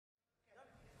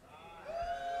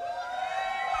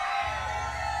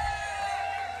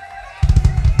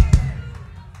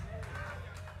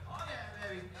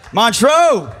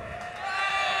Montreux!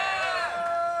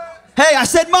 Hey, I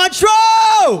said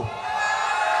Montreux!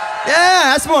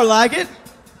 Yeah, that's more like it.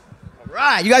 All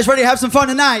right, you guys ready to have some fun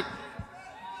tonight?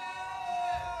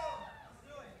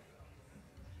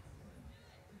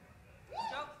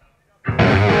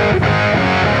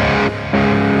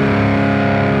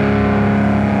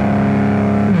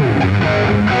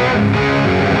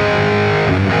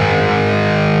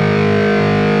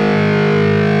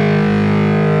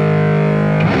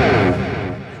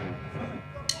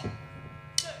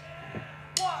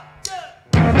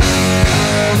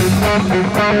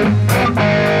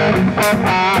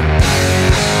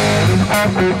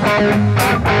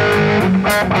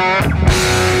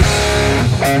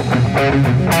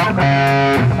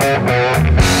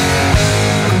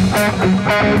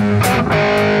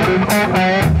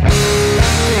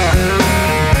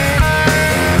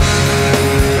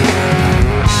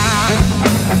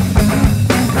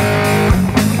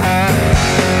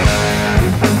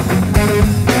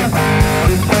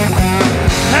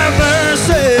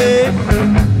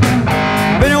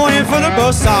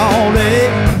 All day.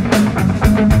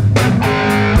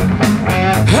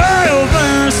 Hey,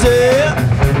 mercy,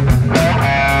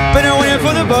 been waiting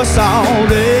for the bus all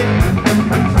day.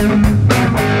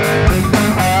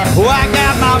 Oh, I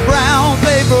got my brown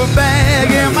paper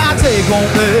bag and my take-home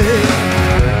pay.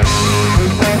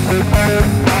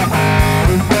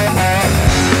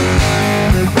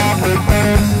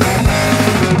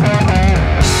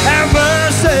 Have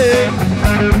mercy,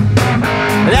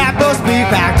 that must be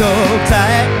packed up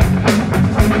tight.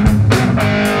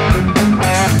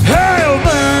 Hell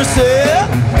mercy,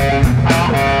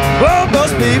 oh,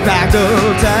 must be packed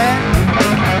up tight.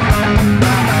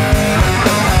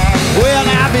 Well,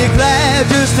 I'll be glad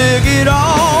just to get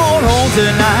on home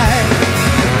tonight.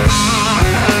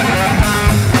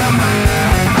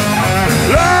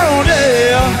 Oh,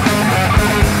 yeah.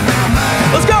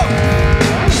 Let's go.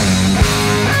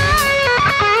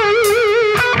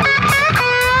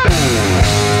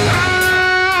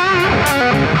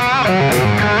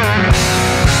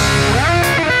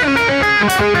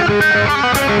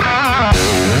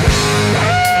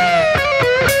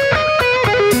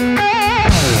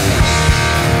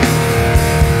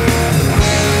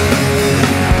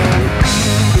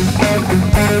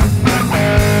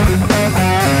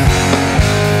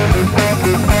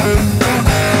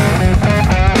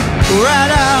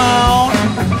 Right on,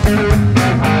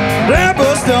 that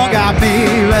bus done got me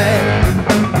right.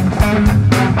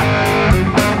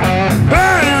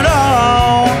 Burn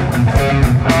on,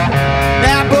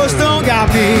 that bus done got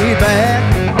me back.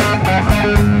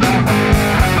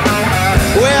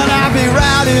 Well, I'll be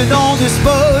riding on this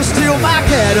bus till my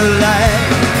Cadillac.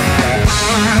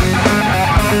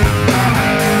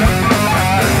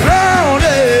 Oh,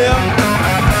 yeah.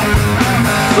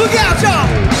 Look out, y'all.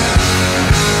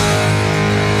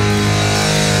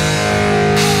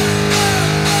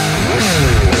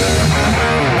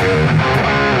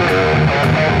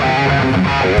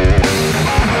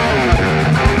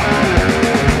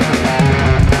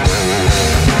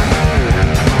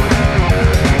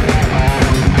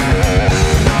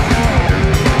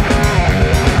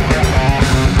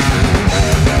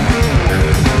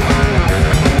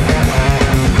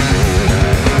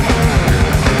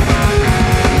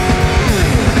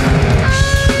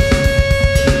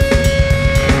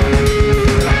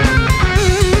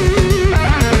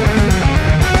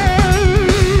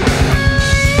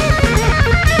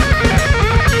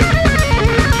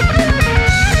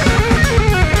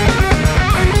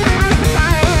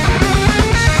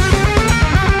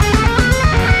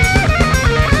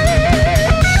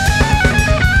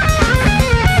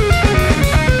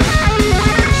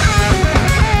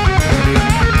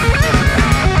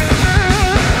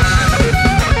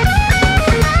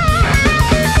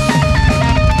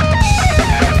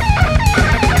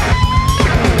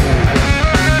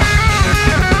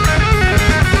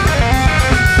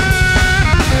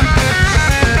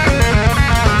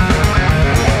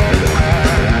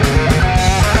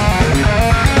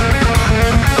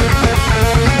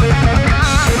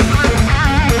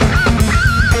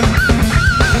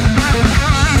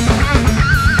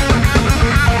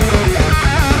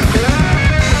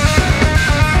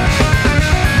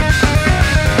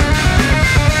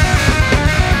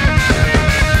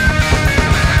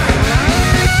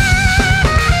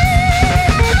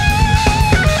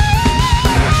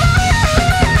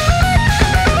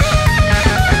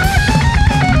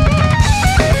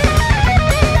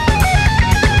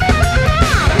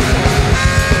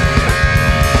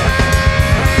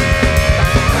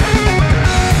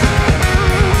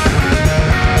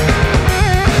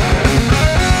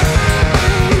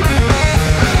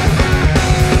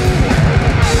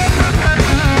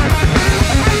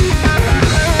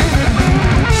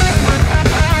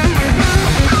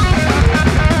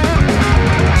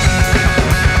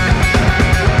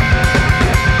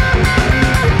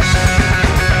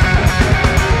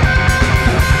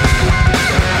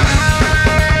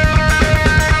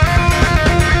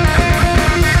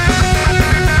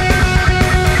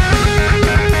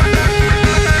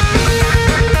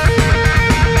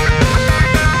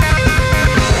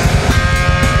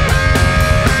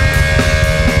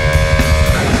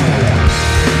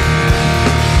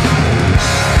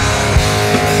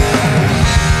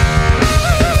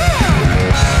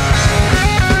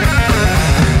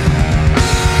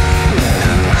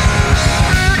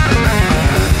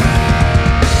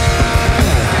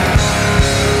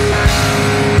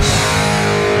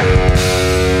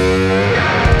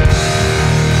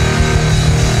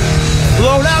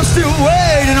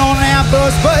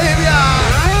 bus, baby.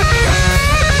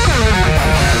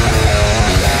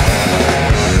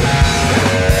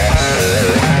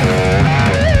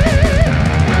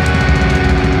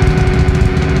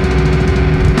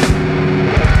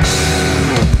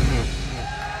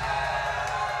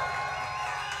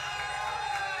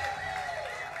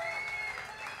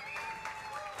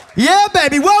 Yeah,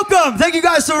 baby, welcome. Thank you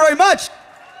guys so very much.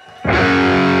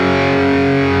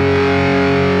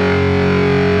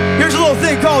 Here's a little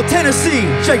thing called Tennessee.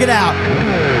 Check it out.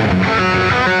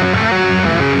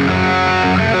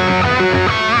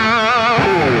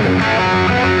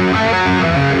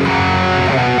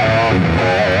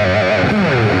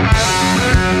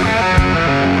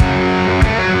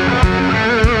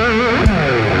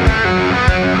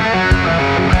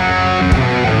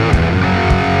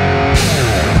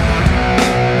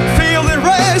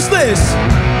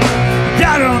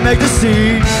 Gotta make the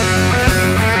scene.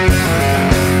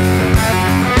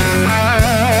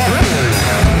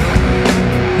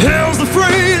 Here's the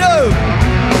freedom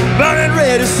burning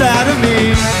red inside of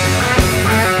me.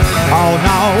 Oh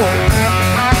no.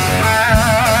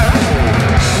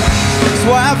 That's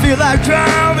why I feel like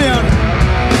driving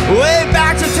way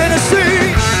back to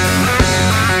Tennessee.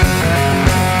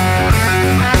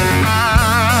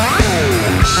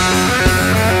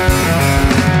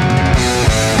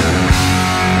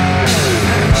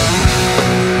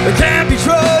 Can't be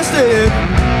trusted.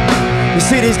 The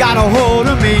city's got a hold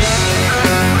of me.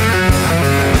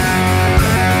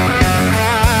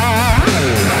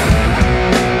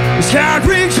 This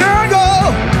concrete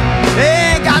jungle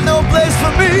ain't got no place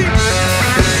for me.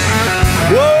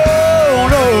 Whoa,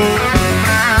 no.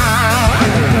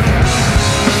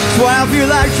 That's why I feel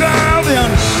like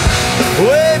driving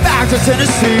way back to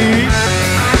Tennessee.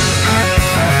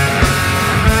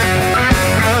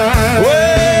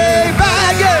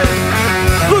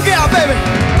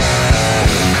 Baby.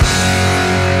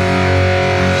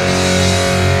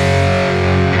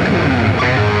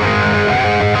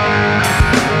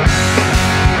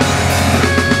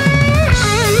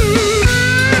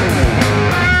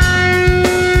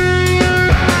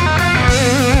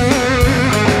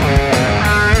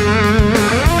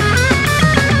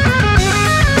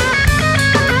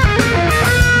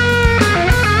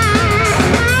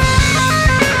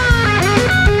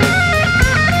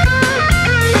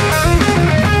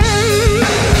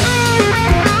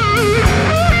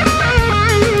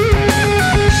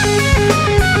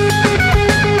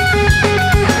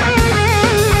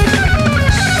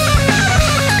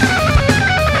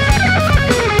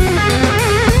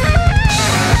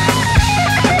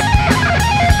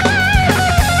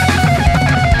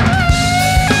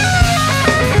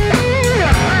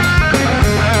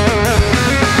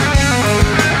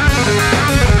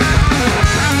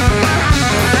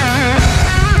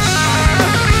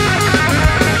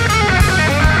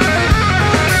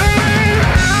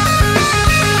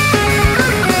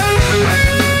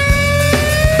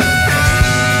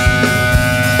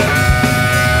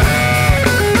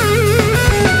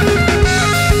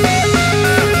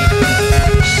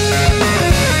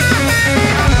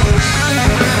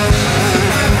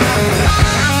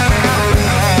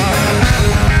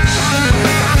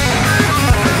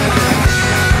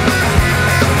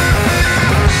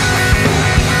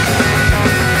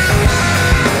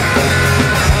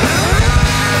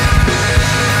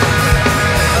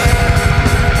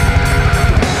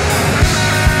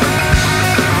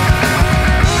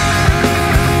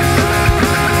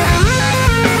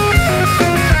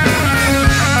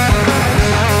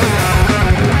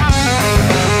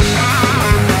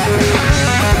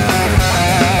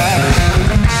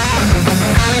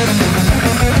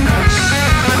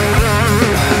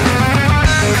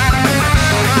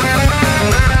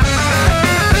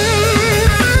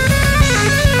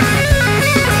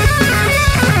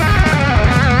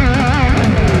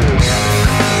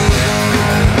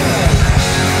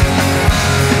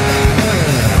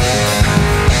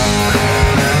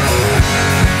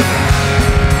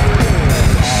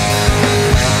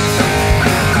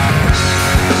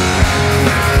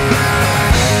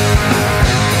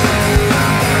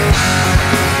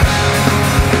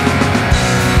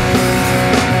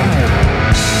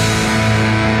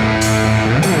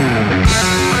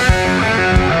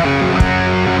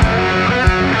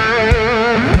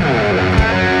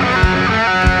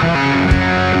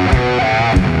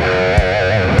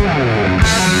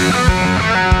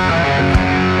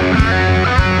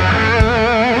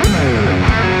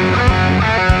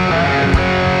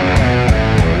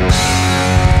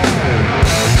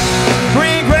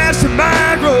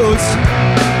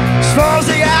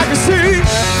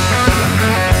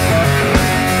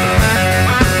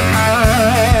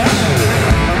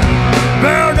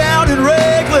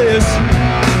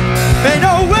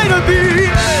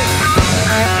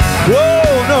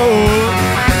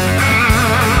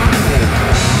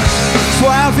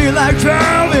 feel like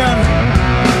driving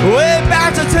way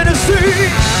back to Tennessee.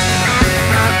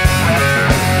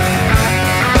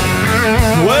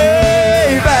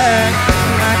 Way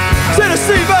back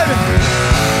Tennessee, baby.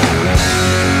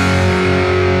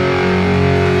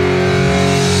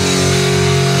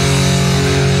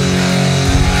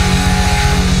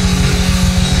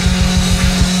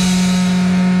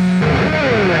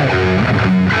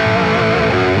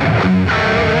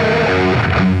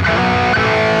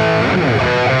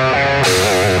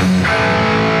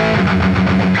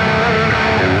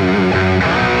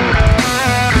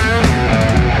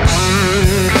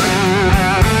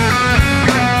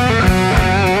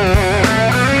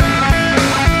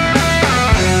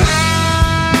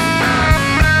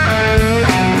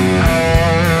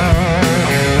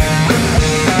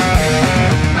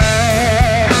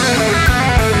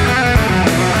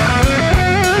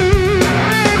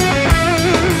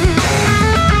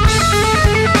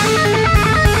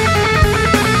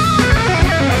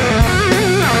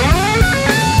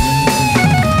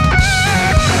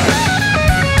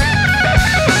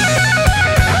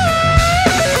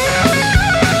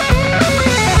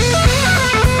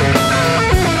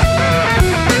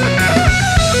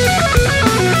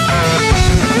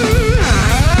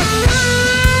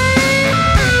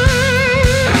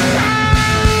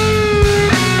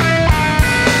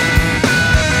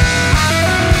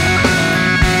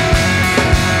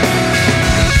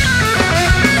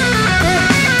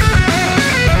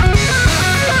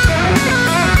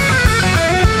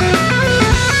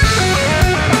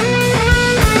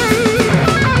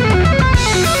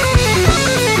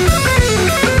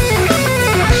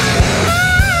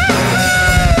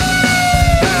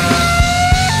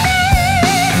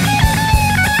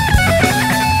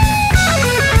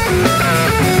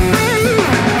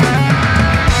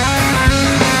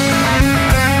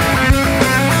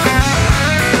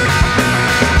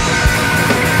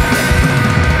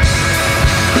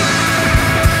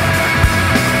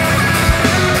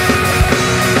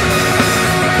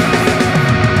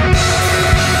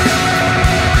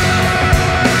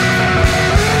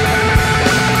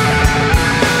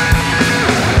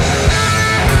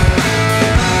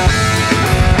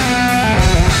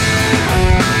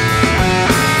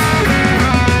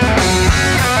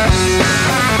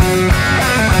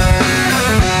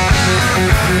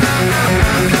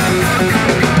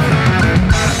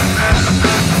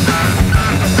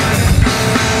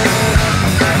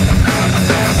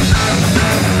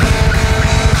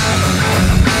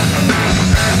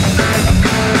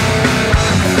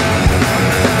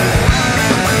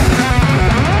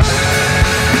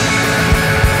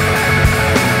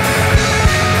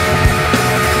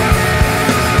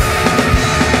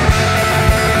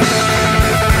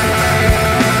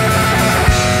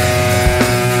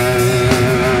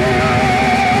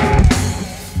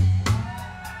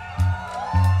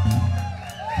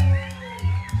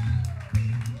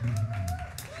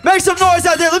 Make some noise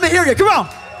out there. Let me hear you. Come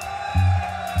on.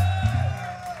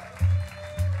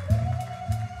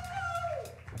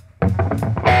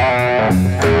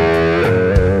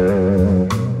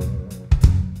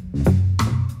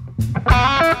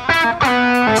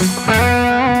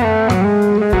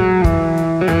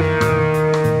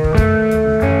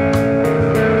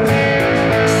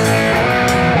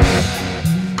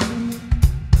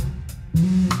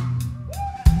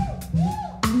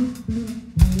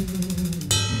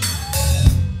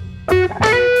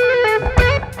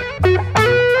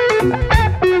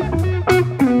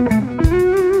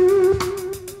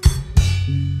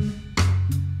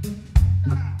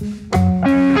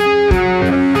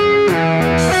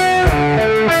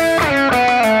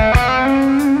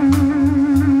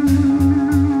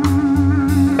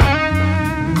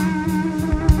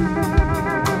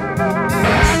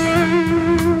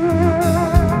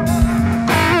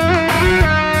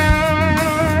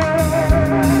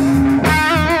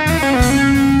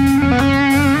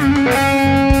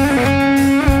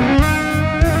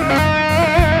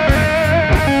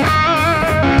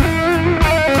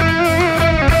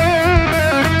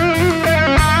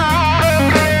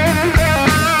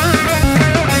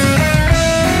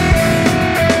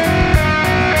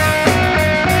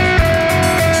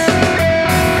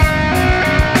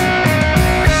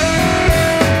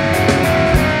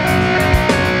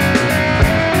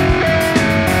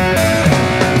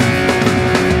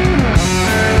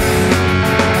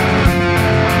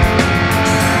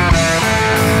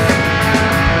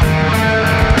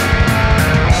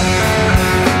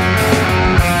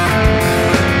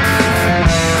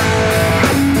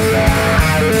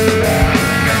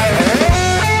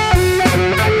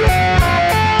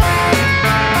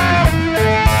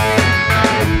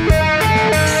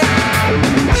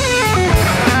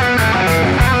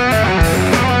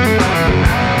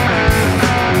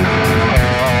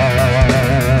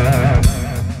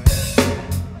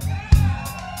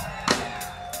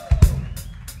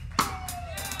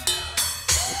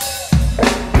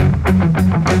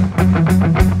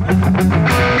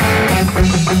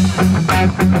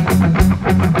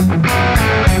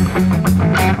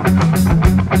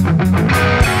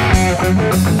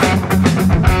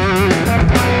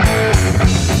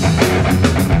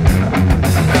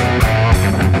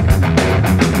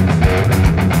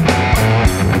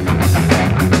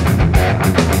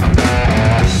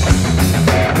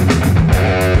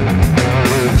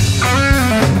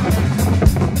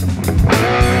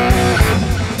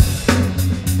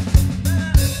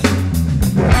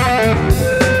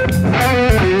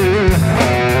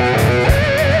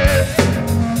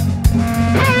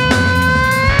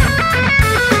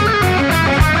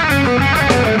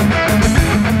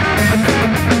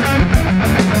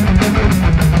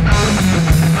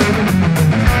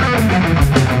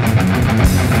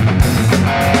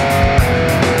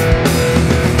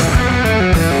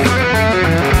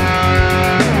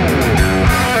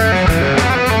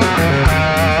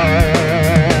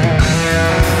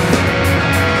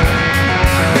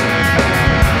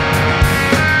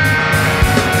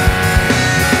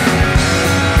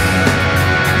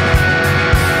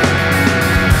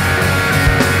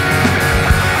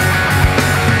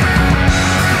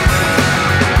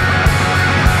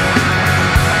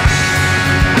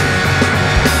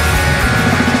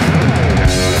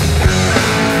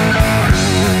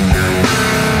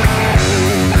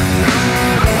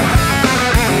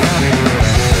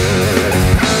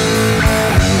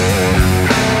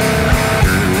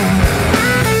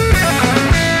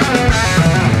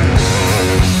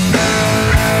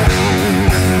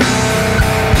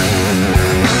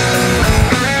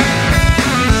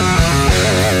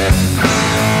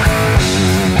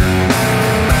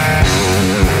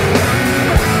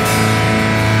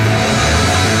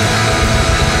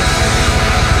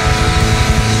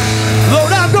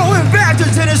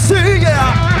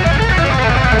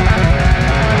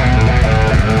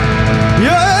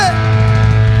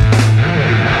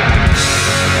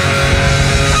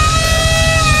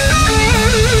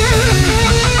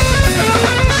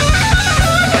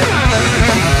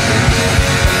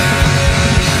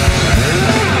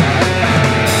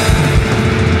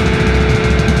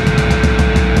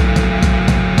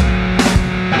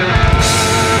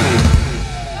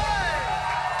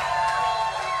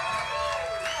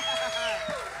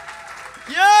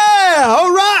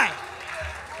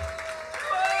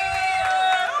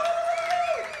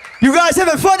 You guys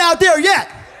having fun out there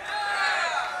yet?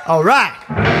 All right.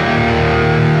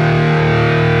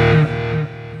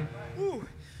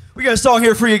 We got a song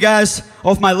here for you guys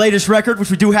off my latest record, which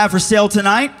we do have for sale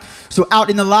tonight. So out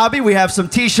in the lobby, we have some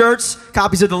t-shirts,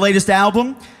 copies of the latest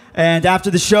album. And after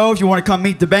the show, if you want to come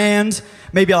meet the band,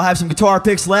 maybe I'll have some guitar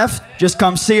picks left. Just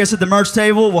come see us at the merch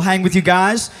table. We'll hang with you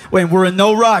guys. When we're in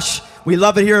no rush. We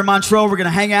love it here in Montreux. We're going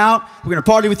to hang out. We're going to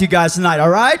party with you guys tonight, all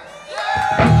right?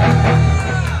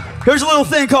 Here's a little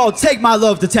thing called Take My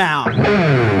Love to Town.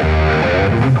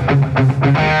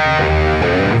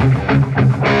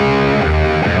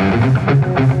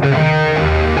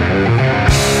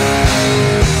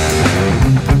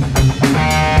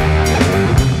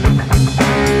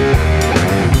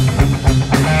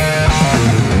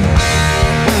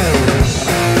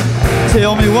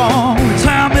 Tell me one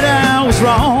time that I was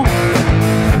wrong.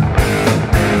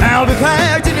 I'll be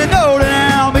packed and you know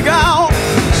that I'll be gone.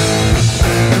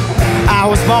 I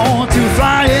was born to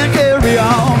fly and carry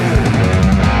on.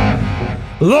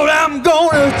 Lord, I'm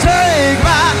gonna take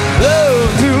my love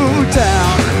to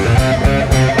town.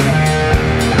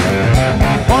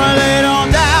 Wanna lay it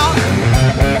on down.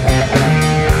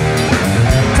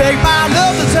 Take my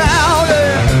love to town,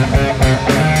 yeah.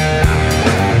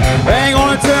 Ain't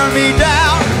gonna turn me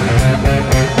down.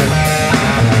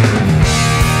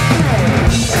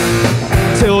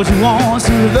 Told you once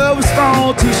your love was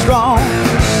far too strong.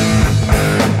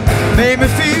 Made me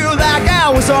feel like I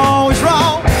was always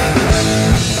wrong.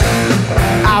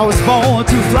 I was born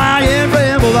to fly and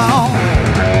ramble on.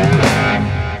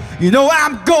 You know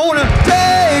I'm gonna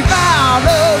take my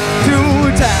love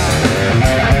to town.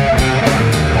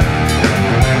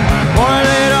 Wanna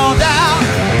lay it on down.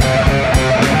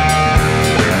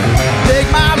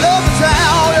 Take my love to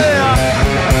town, yeah.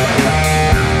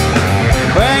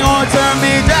 Ain't gonna turn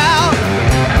me down.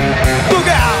 Look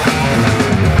out.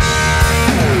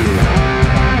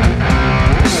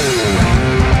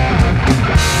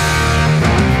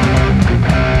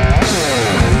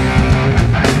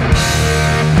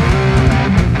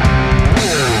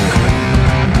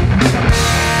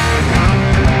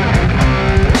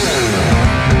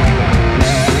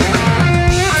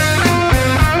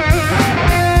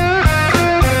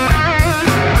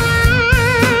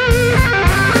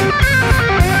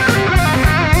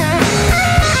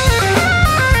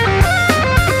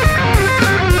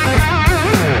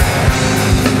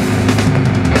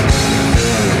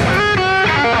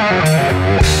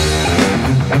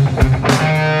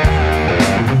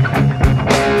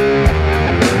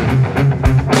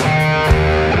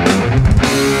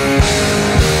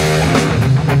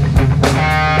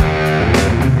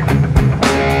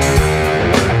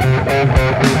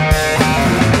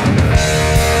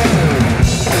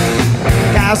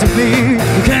 parts of me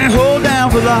you can't hold down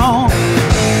for long.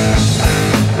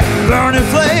 Burning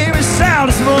flame, it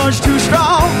sounds much too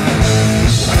strong.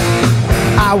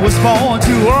 I was born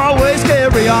to always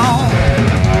carry on.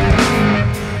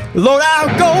 Lord,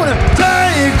 I'm gonna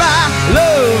take my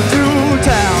love to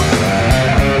town.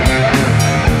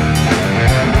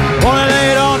 Wanna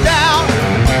lay it on down.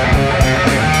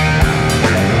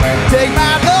 Take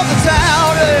my love to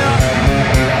town, yeah.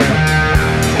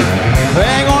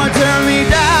 Ain't gonna turn me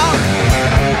down.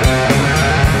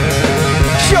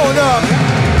 Showed up.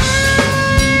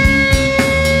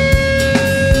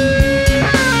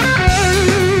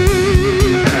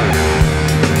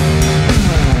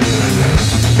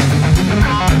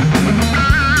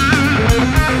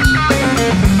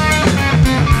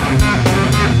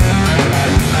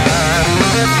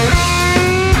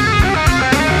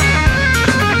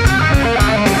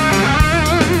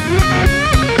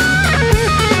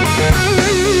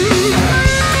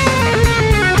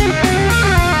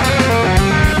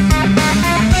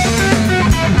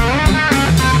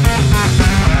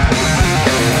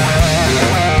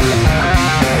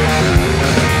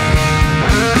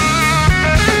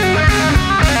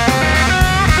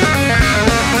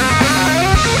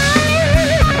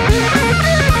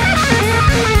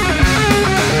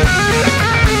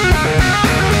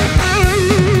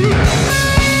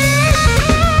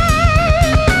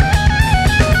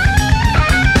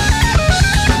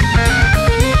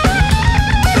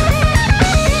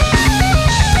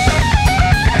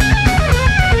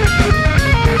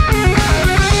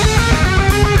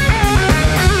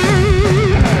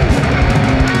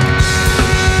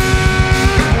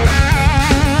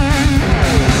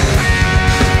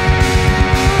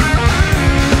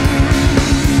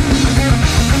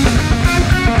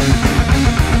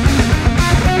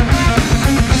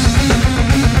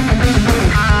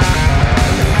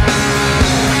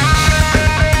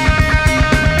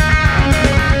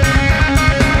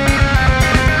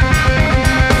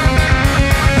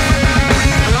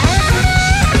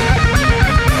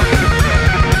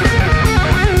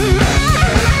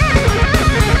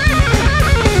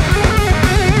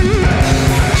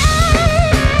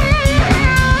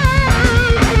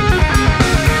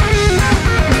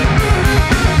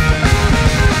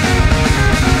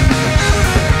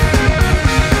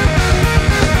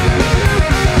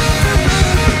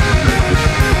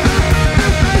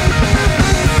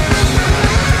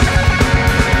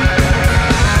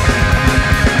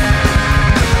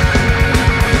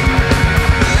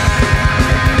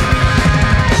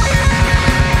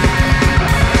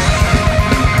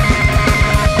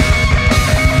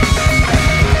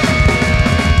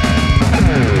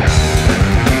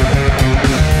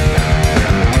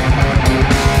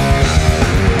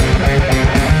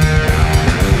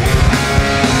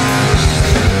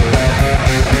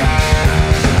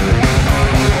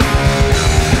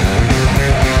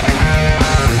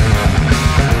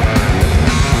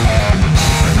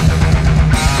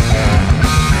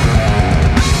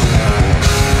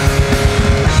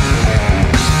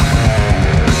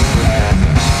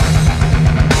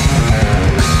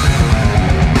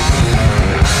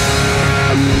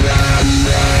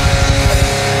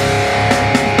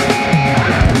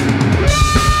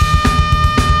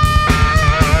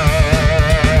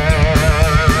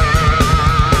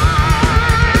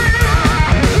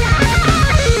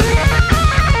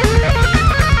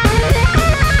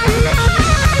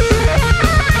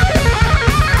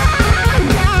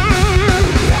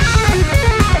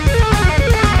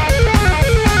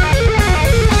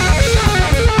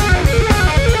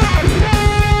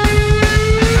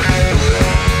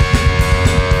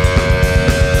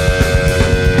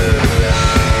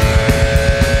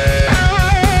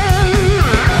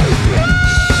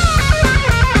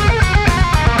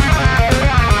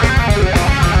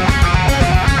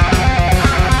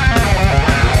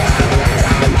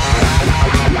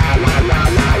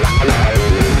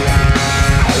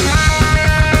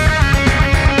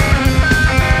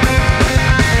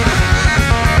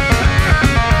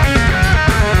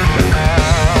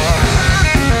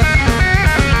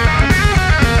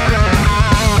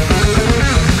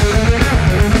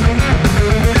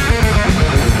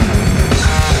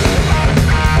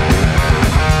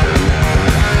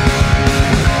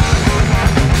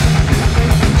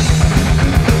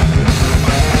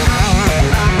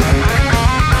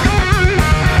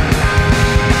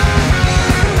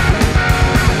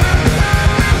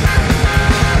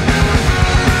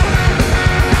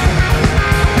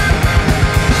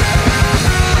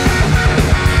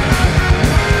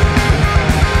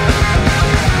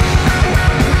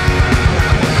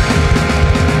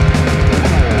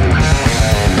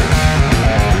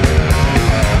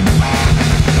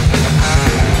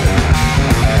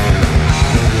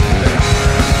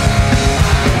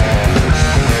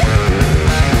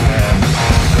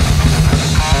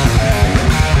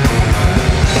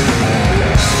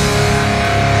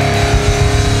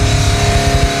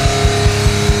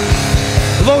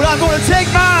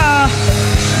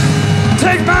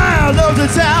 Take my love to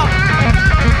town.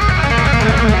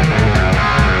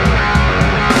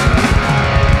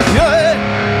 Yeah.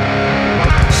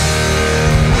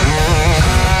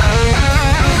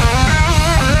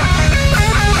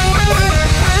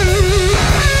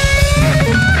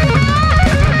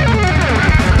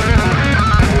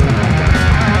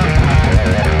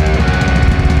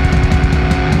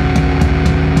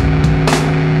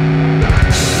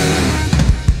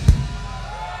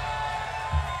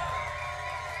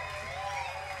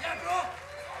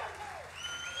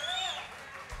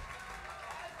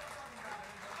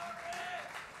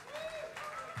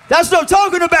 That's what I'm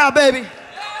talking about, baby.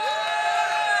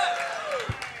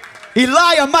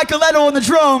 Elia Micheletto on the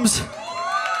drums.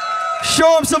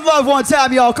 Show him some love one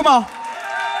time, y'all. Come on.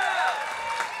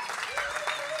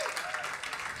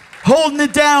 Holding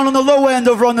it down on the low end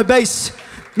over on the bass,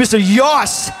 Mr.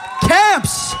 Jos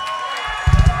Kamps.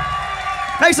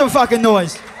 Make some fucking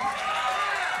noise.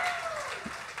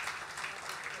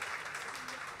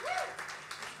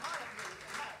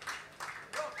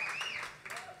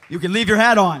 You can leave your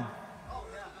hat on.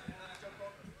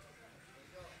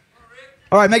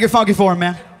 All right, make it funky for him,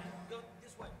 man.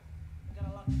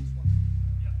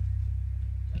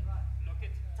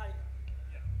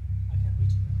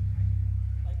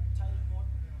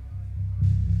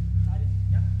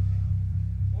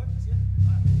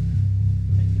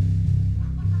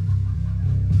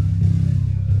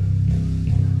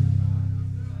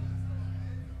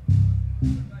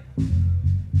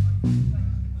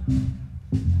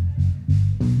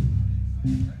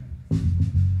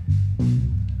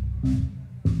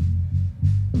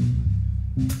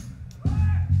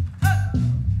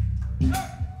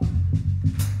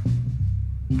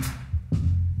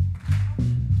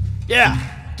 Yeah,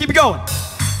 keep it going.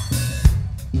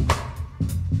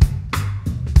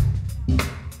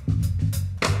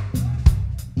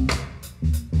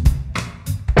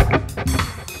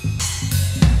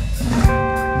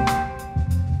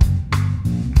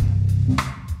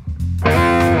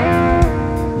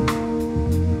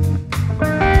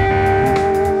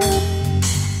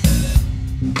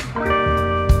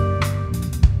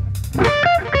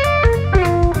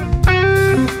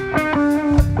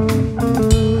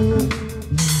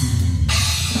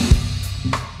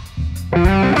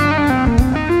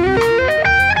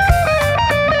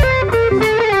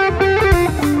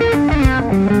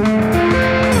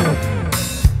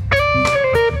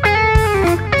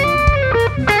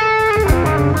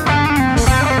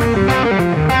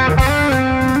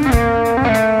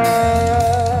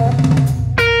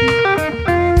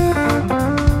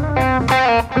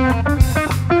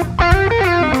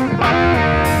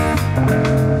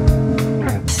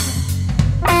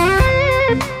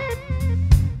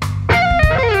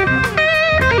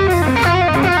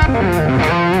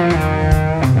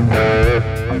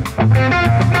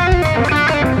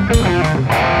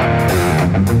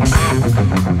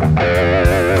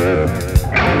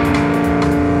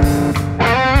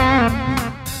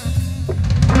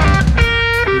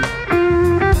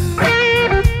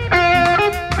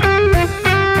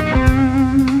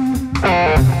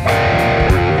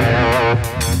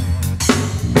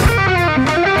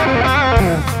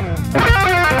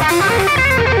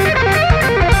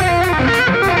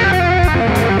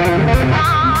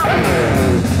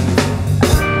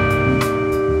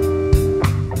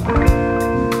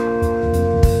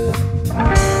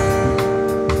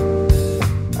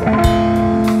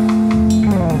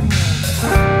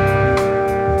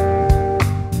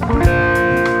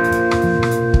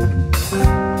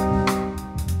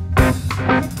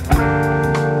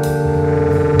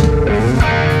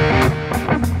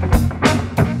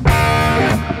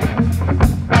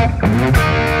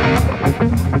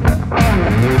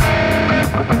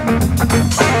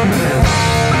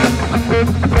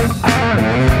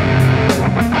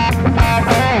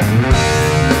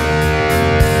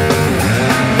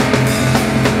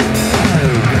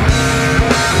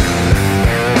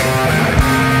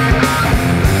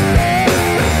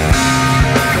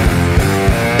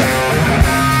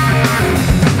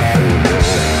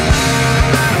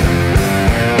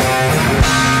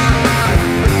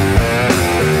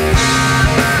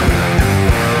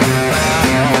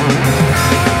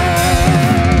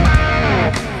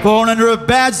 Born under a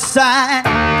bad sign.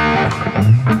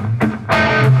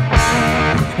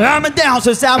 I'm a down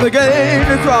since I began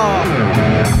to crawl.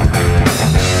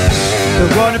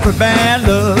 Been running for bad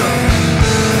luck.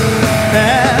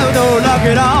 Have no luck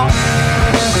at all.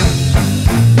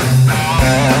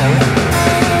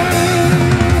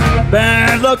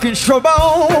 Bad luck and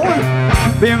trouble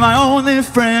be my only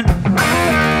friend.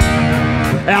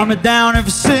 I've been down ever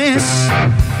since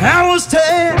I was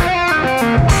 10.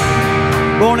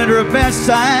 Born into a bad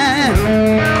sign.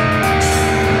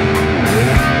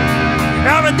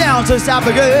 I've been down since I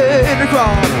began to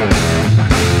crawl.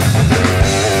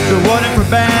 The one in for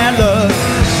bad luck.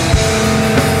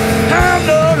 I've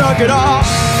no luck at all.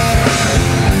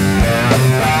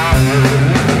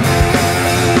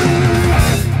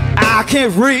 I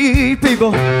can't read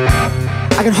people.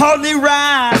 I can hardly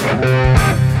rhyme.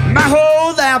 My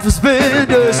whole life has been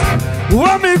just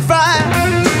one big fight.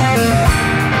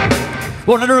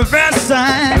 One under a bad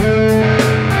sign.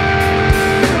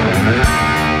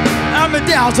 I've been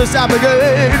down since I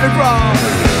began to crawl.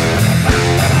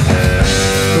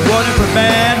 The one in for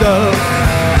bad luck.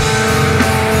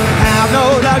 Have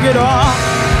no luck at all.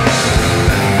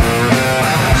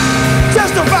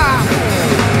 Testify.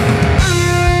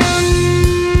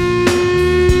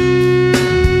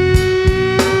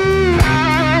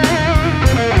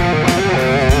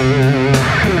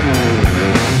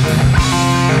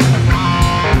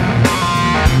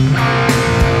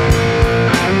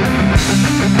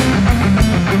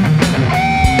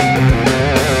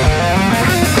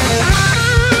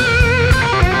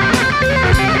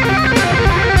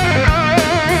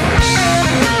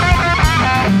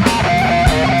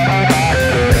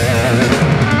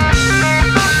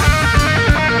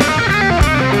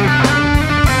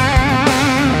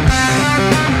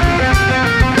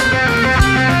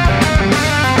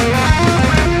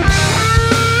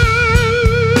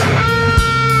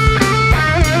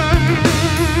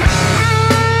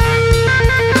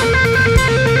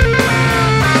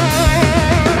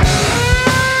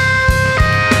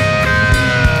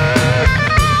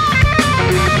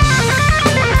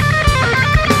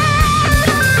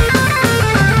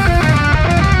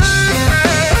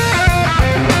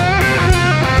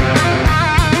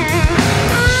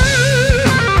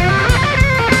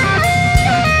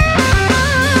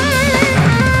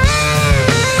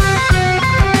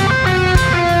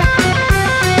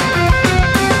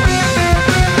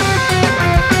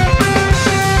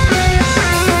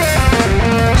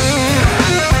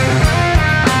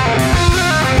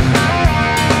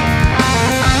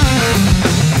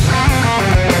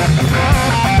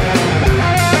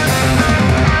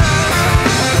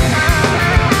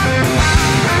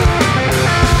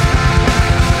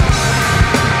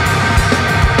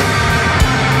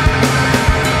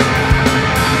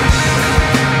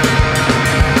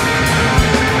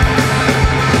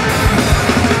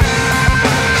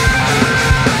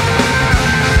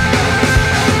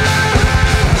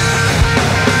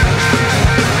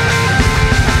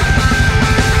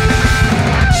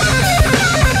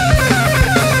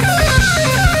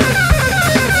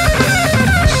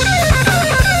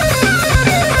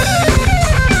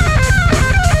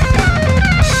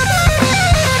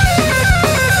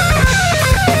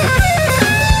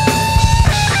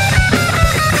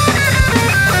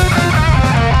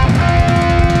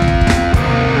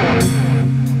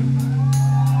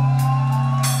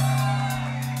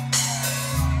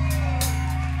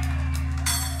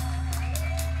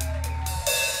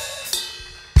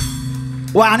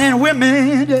 Wine and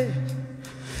women,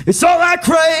 it's all I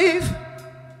crave.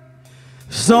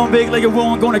 Some big-legged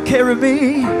woman gonna carry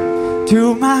me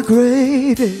to my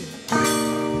grave.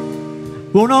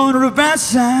 One under a bad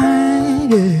sign,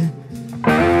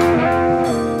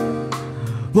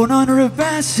 one under a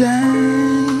bad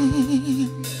sign.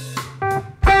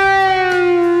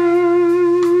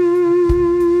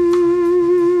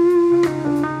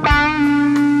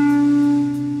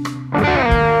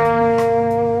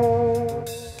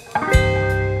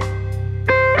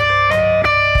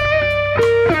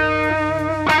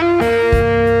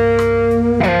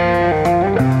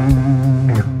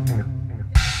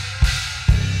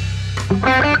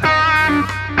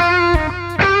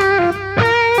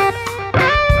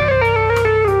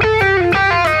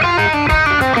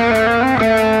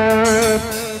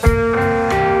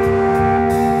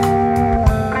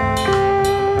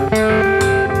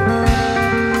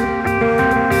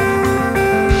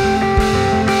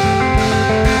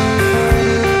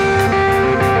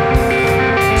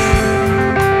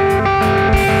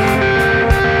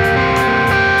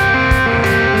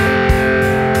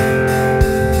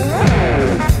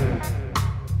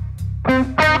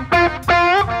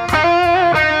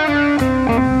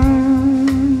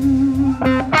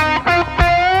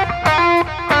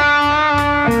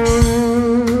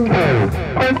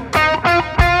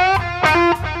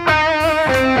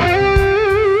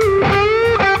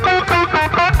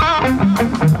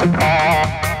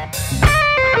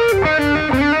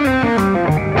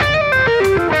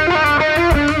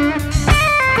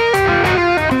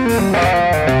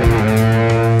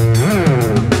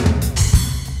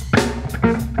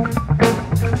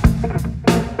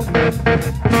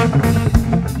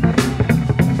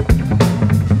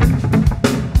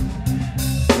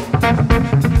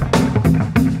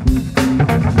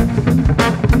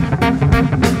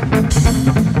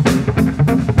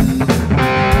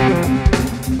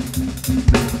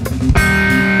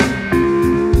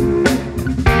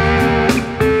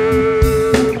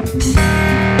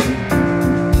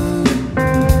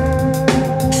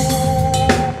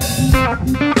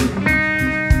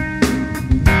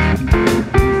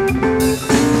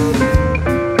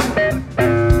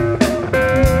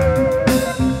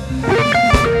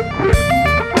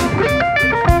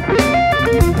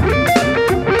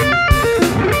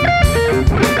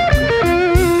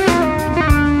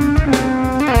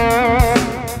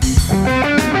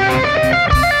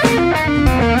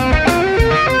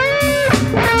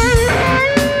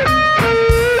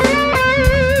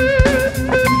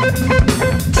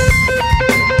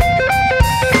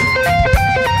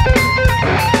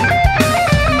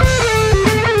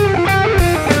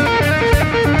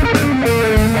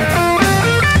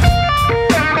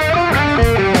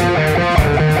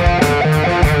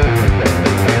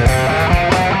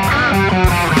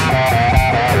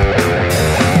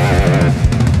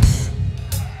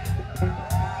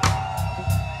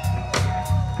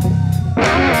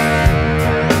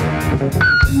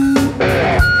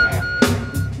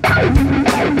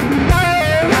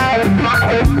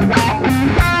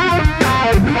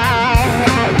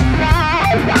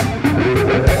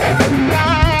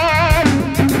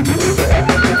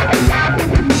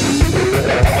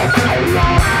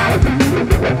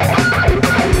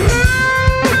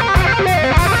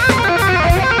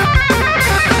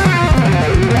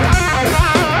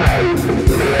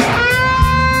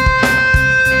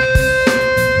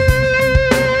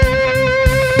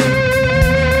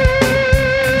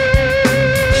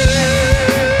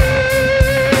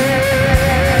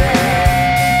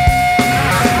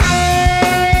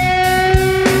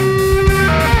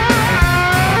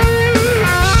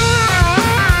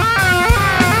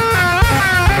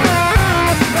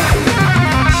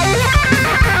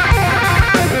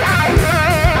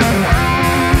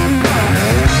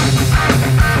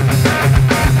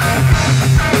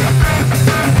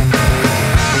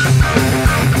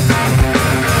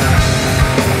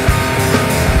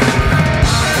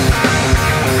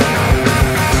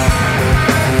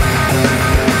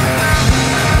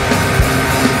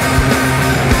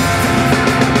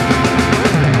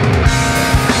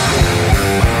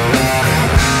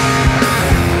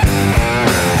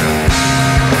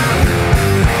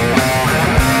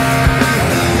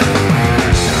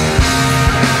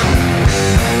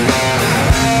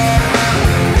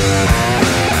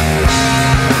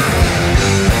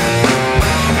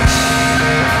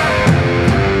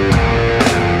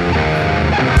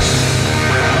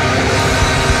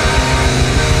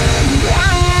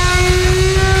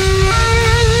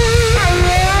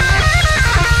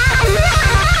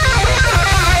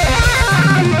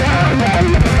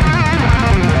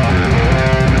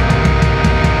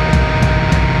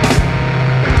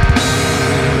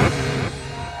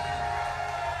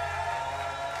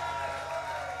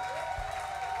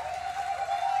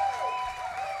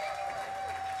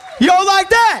 You don't like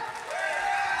that?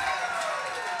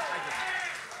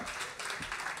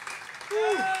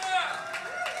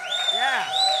 Yeah.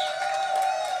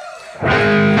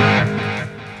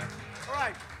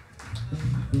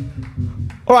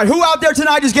 All right, who out there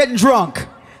tonight is getting drunk?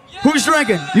 Who's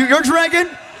drinking? You're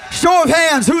drinking? Show of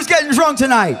hands, who's getting drunk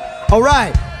tonight? All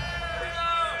right.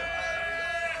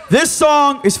 This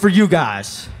song is for you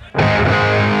guys.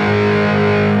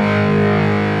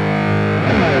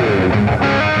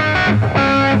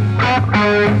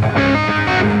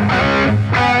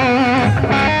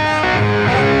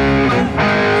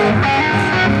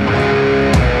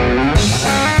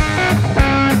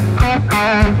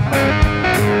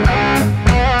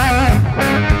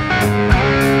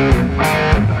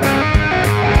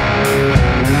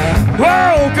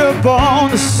 Woke up on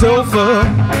the sofa,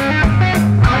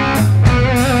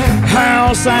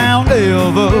 house I've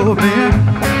ever been.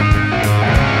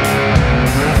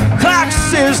 Clock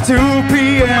says 2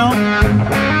 p.m.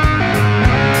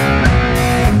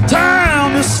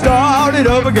 Time to start it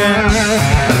up again.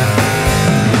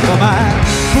 Well, my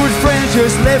good friend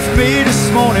just left me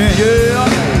this morning, yeah.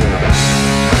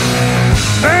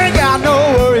 Ain't got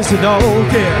no worries to no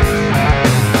care.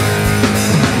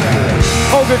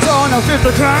 Oh, guitar, now fifth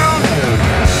the crown.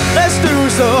 Let's do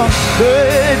some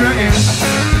daydreaming.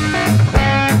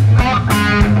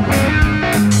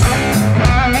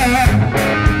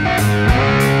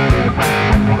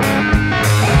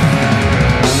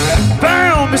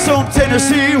 Found me some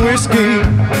Tennessee whiskey,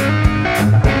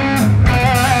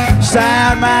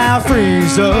 side my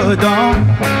freezer down.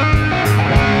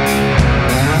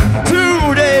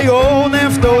 2-day-old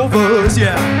leftovers,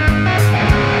 yeah.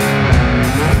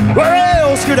 Where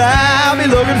else could I be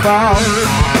looking for?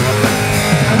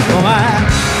 Well, my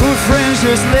good friends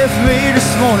just left me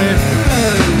this morning.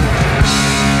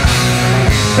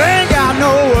 Ain't got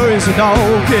no worries and no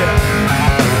care.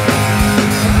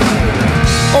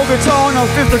 Oh, guitar, no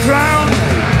fifth the crown.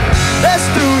 Let's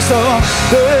do some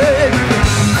good.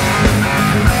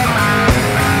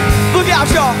 Look out,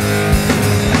 y'all.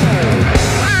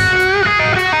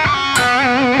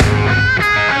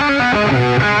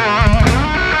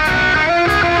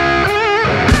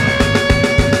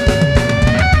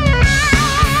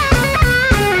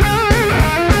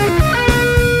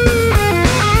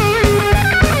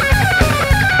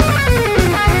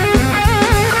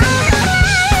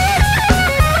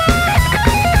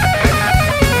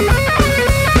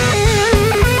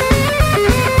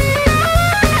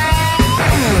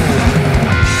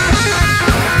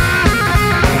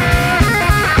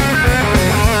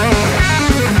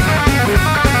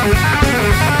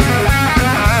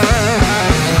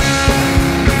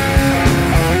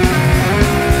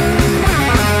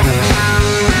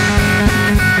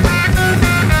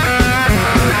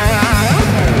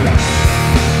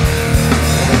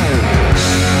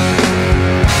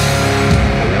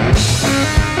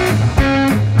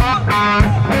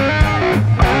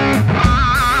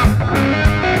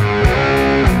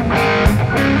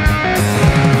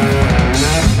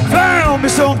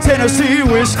 Tennessee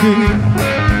whiskey,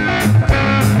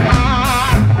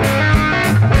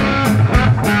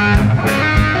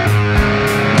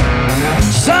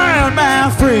 sign my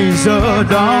freezer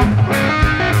down.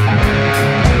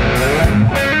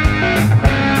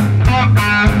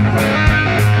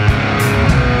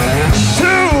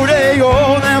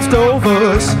 Two-day-old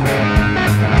leftovers.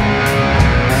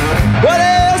 What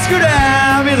else could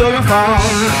I be looking for?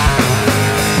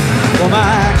 Well,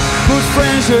 my good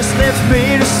friends just left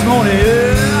me this morning.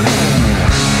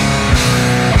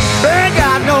 Ain't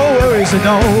got no worries and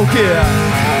no care.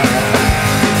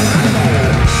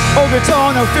 Oh,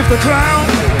 guitar, no fifth the crown.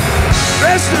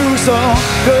 Let's do some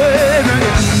good.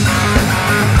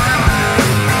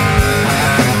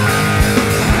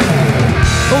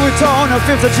 Oh, guitar, no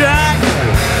fifth the jack.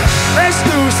 Let's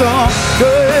do some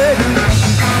good.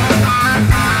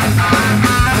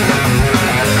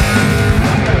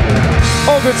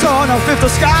 Oh, guitar, no fifth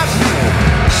of scotch.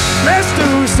 Let's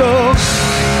do some.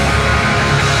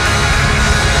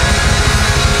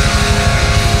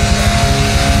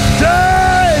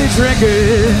 Day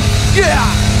drinking, yeah.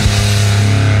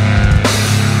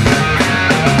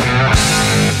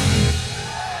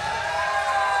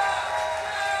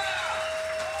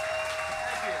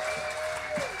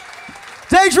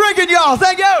 Day drinking, y'all.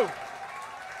 Thank you.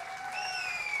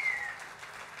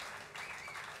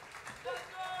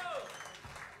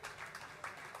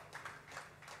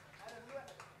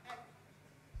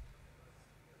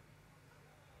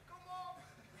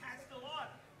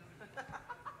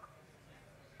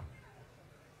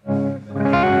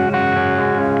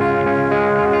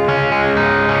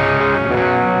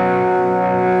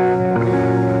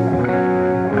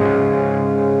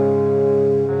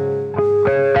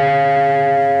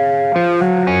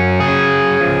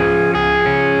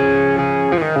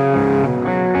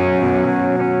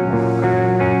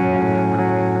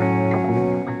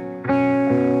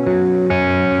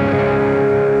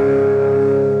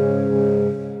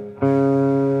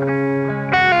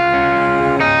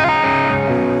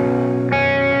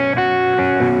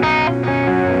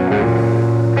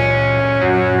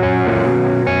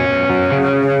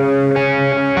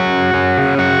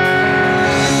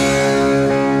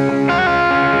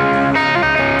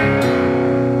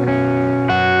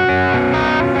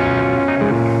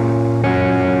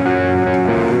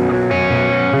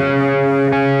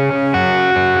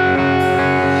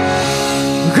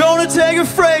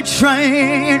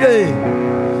 train,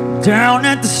 down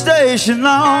at the station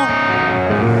long.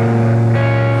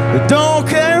 I don't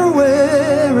care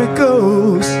where it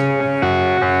goes.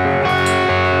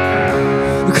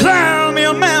 Climb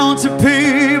your mountain,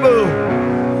 people,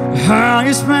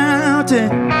 highest mountain.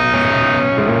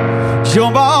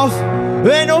 Jump off,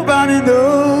 ain't nobody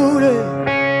know it.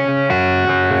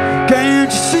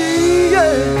 Can't you see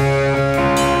it?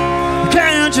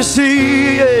 Can't you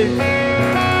see it?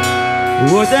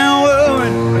 What that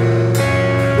woman,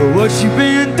 what she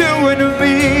been doing to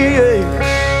me?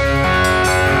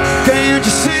 Can't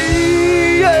you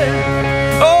see it?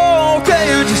 Oh,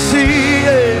 can't you see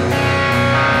it?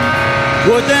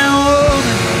 What that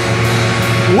woman,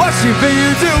 what she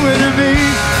been doing to me?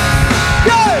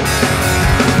 Yeah!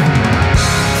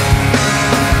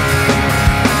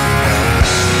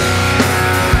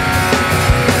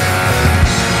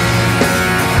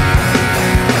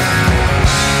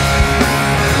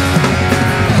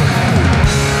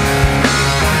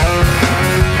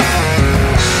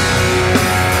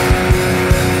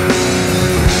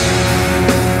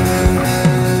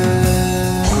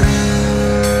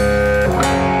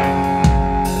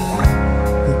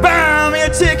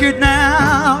 Ticket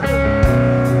now,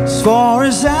 as far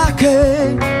as I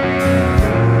can,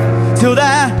 till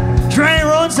that train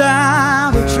runs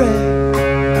out of track.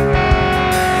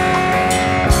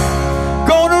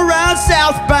 Gonna ride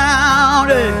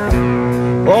southbound,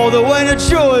 all the way to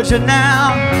Georgia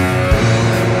now.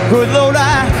 Good Lord,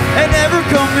 I ain't never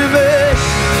coming back.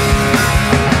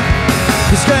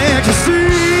 'Cause can't you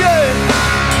see it?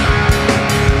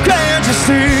 Can't you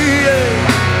see it?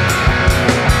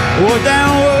 What that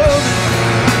woman,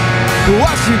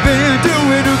 what she been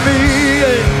doing to me?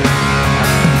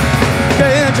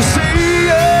 Can't you see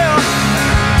it?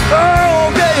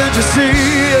 Oh, can't you see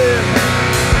it?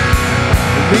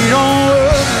 Me don't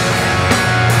worry,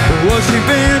 what she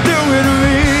been doing to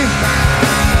me?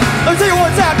 Let me tell you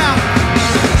one time now.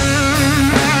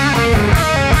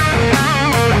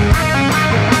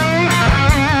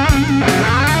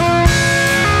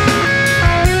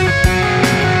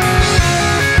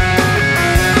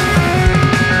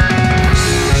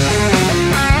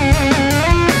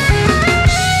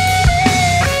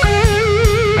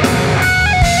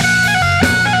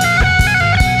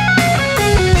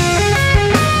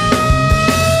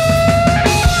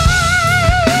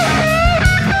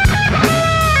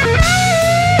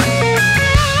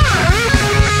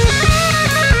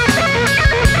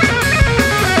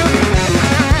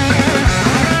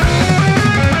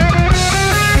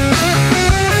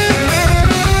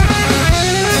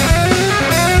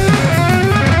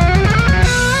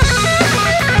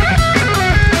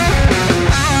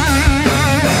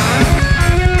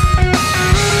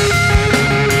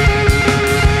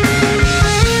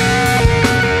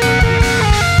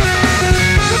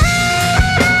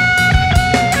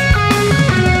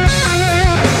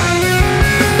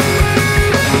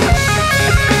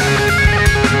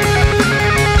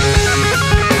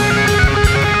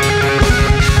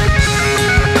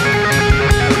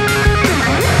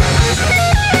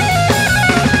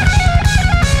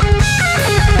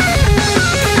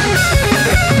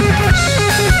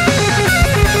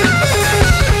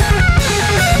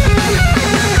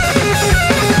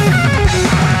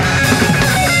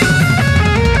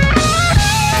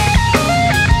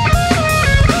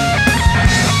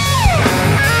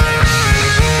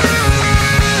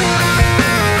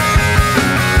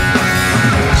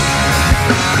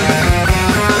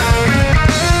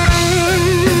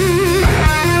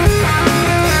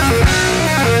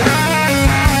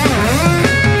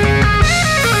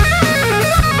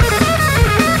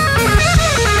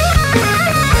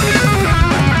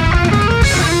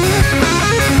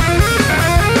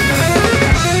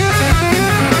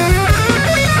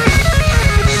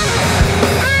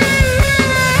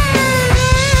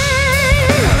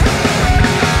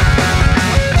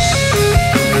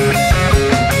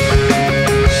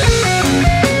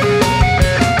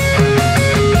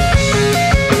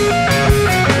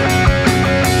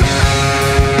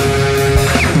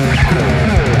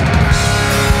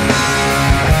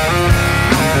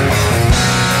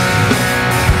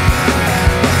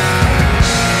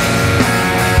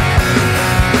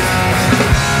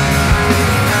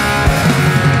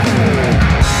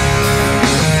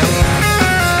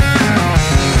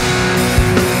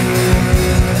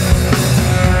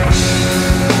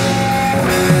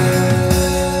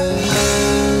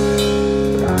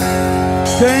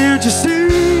 Can't you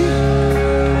see?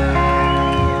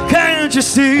 Can't you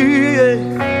see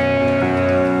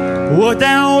what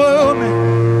that woman,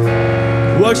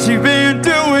 what she been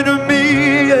doing to me?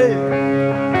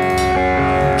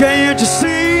 Can't you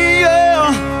see?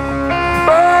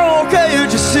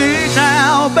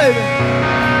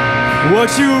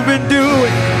 what you've been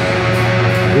doing,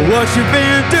 what you've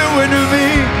been doing to me.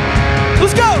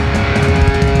 Let's go!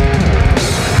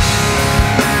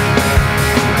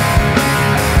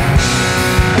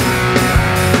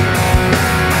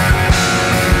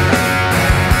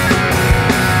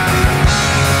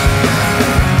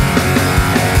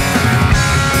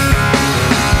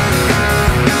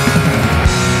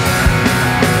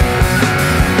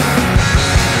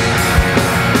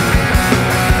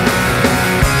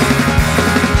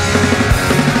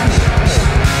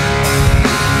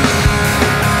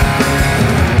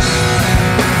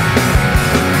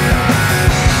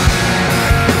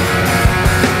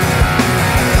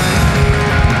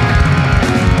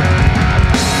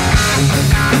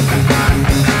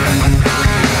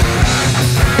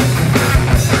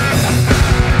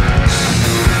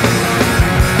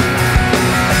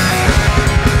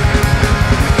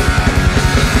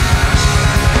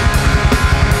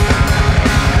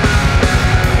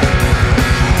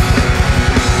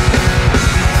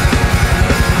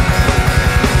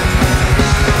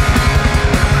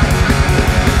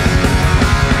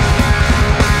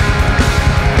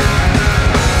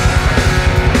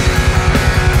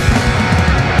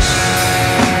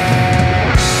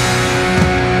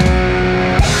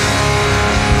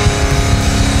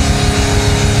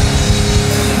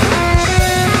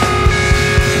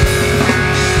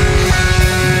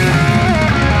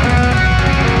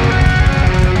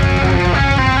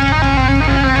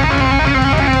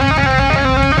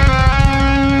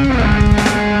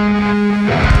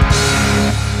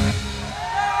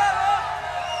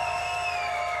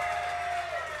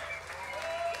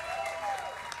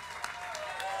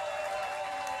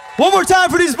 One more time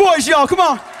for these boys, y'all. Come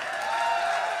on.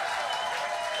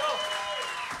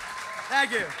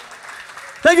 Thank you.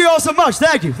 Thank you all so much.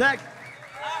 Thank you. Thank you.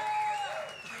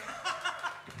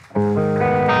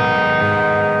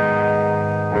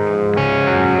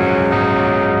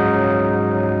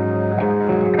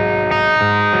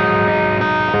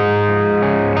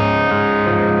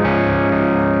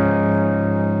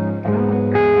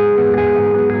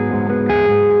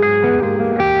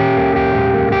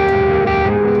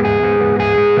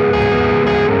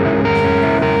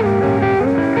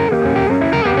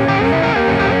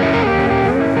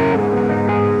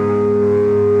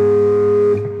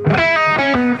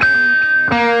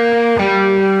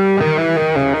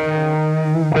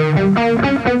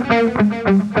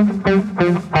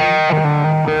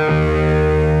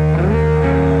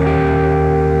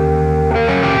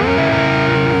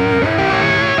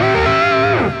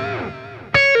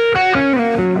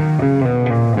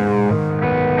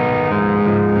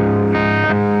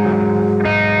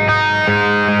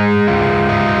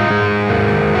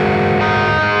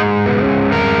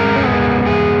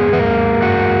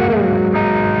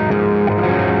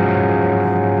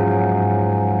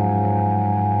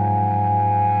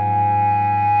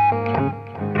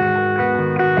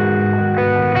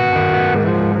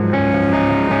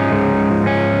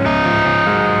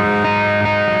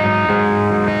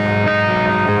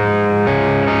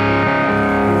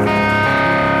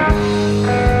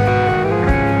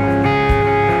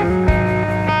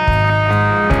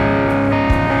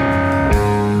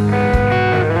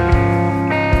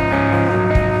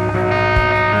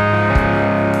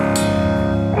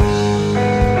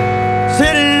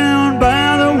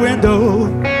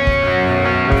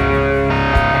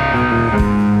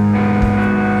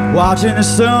 Watching the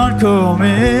sun come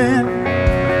in,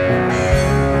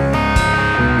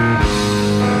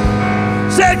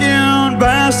 taken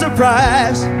by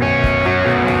surprise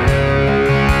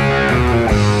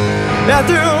at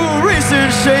the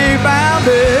recent shape I'm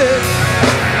in.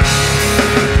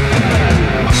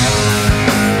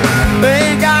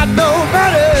 Ain't got no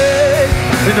money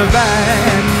in the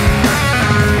bank,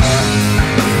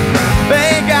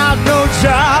 ain't got no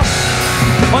job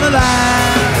on the line.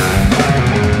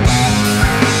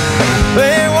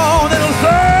 Ain't one little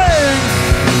thing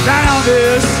down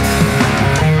this.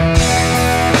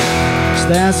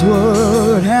 That's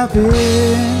what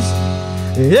happens.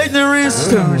 Ignorance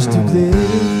turns to bliss.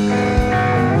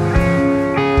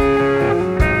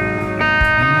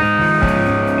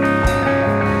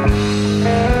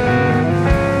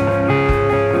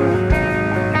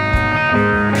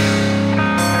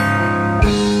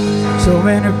 So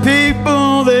many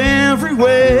people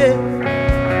everywhere,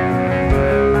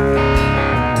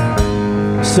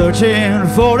 searching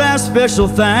for that special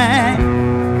thing,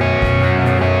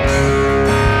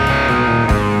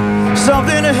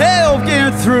 something to help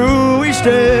get through each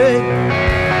day,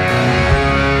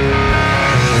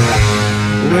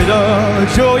 with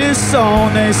a joyous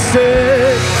song they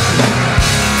say.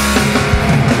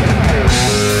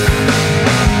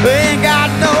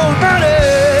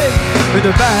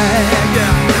 in the bank.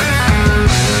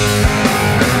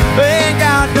 Ain't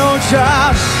got no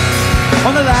job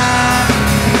on the line.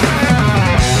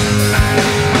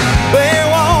 They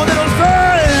want little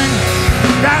thing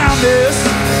down this.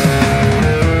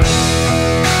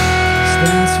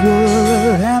 That's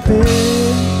what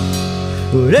happened.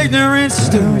 But ignorance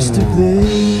starts to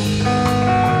play.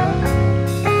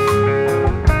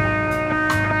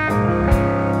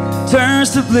 Turns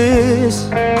to bliss.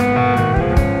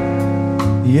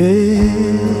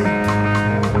 Yeah.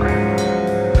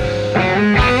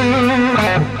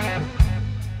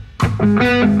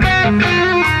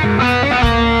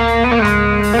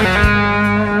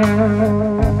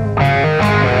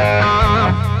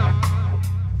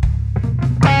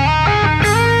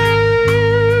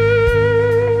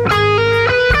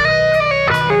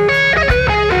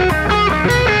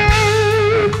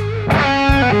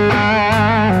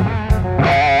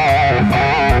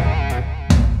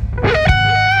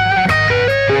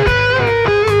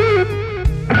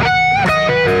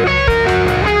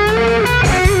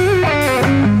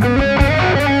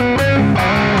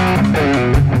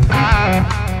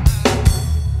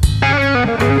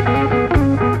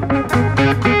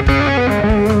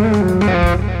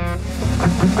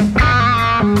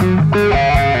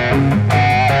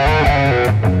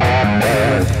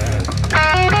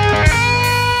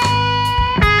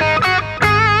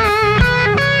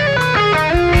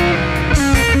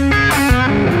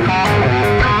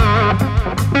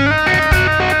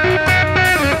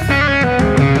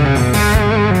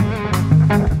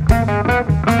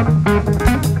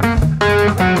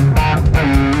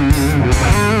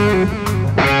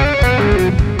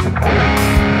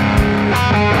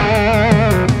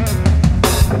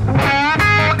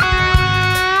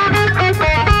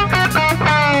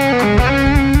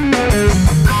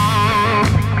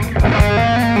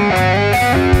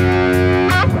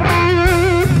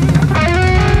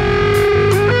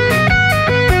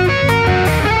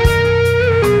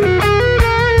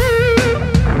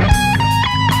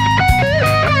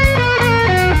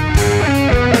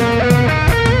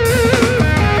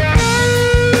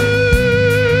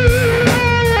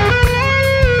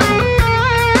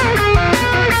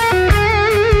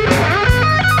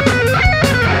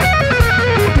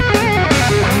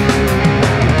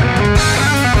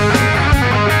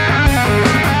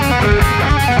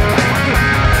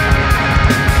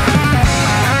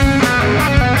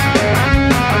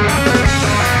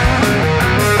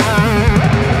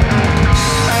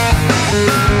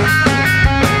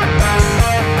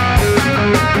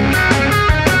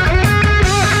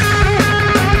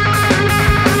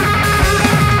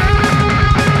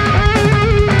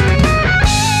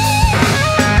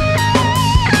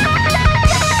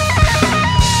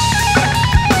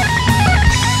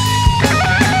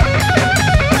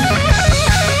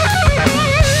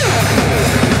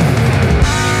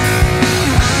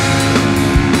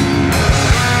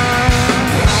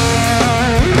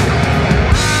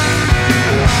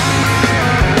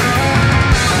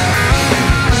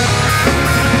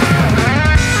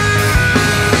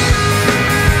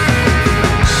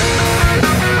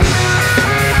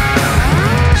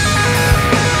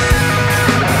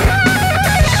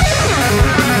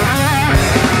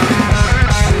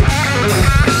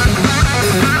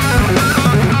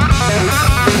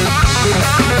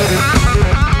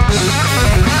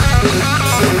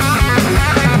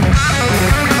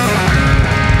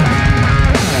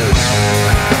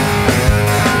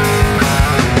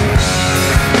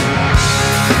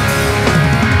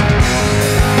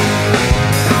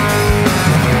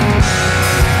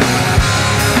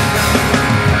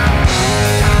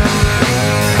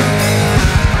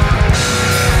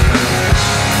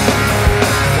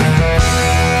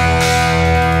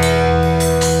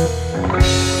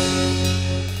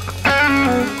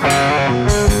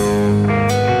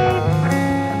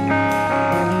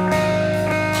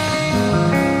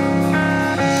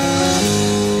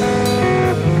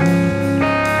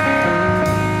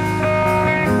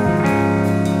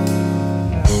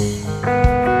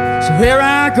 Here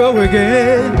I go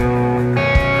again.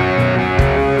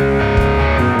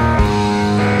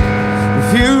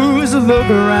 Refuse to look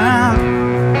around.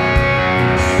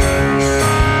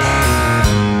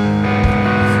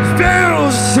 Still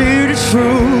see the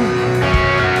truth.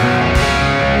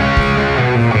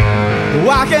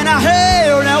 Why can't I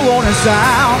hear that warning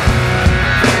sound?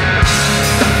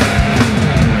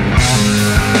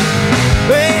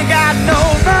 Ain't got no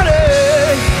money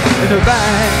in the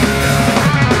bank.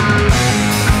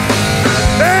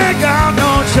 Ain't got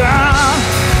no job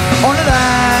on the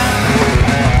line.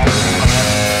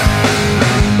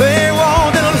 They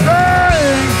want little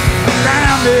thing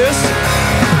down this.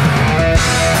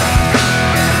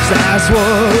 that's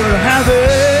what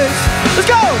happens. Let's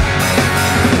go!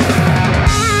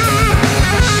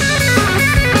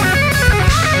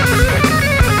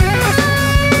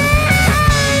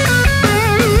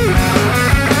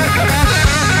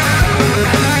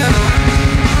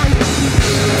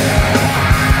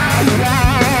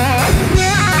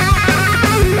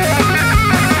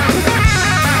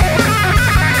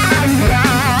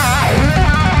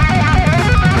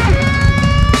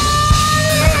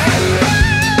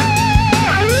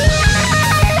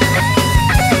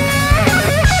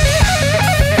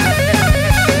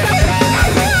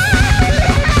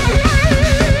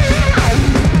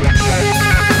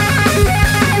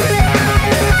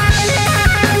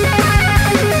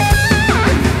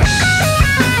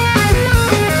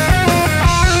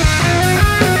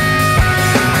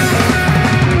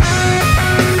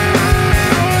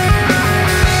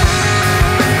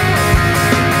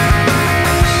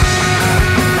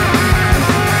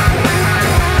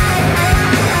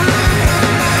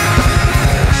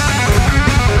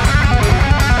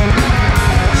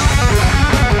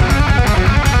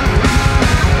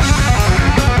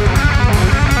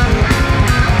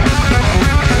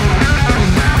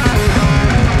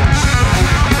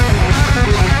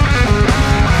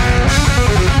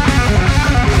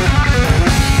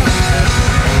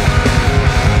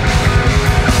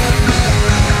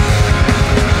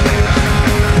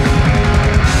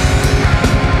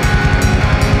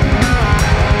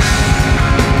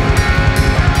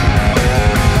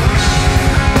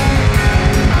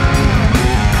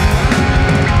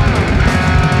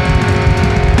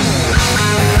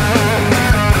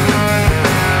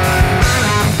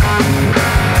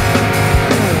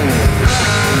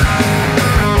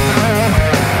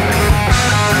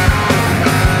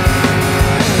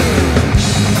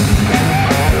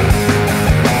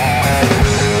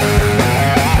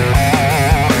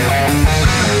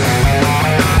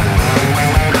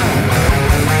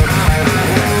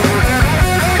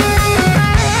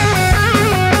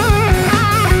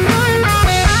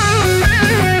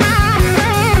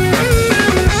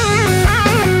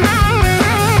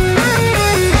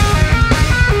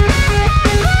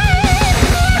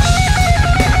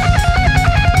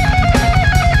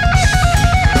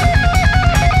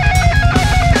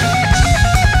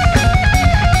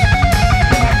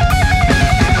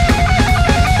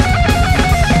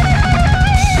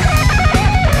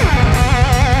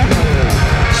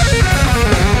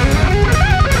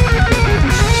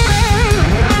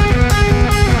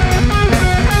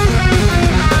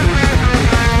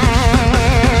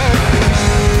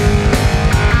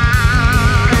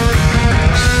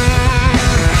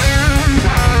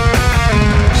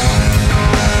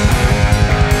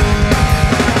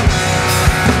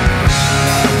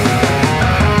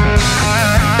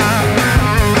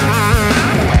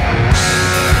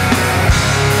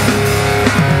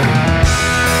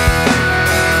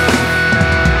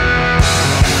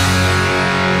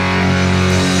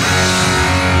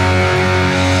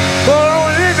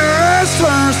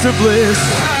 To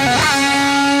bliss.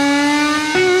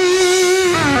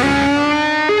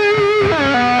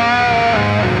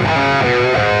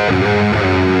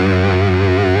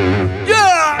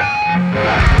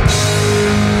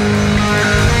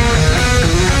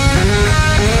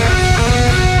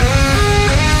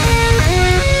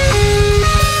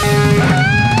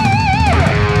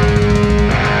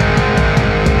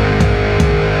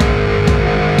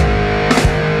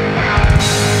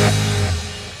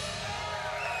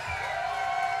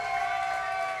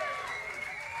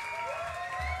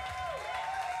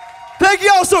 Thank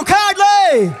you all so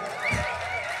kindly.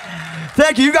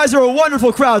 Thank you. You guys are a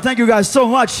wonderful crowd. Thank you guys so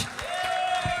much.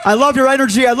 I love your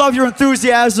energy. I love your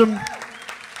enthusiasm.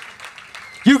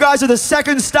 You guys are the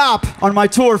second stop on my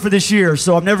tour for this year,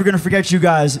 so I'm never going to forget you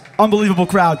guys. Unbelievable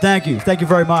crowd. Thank you. Thank you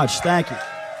very much. Thank you.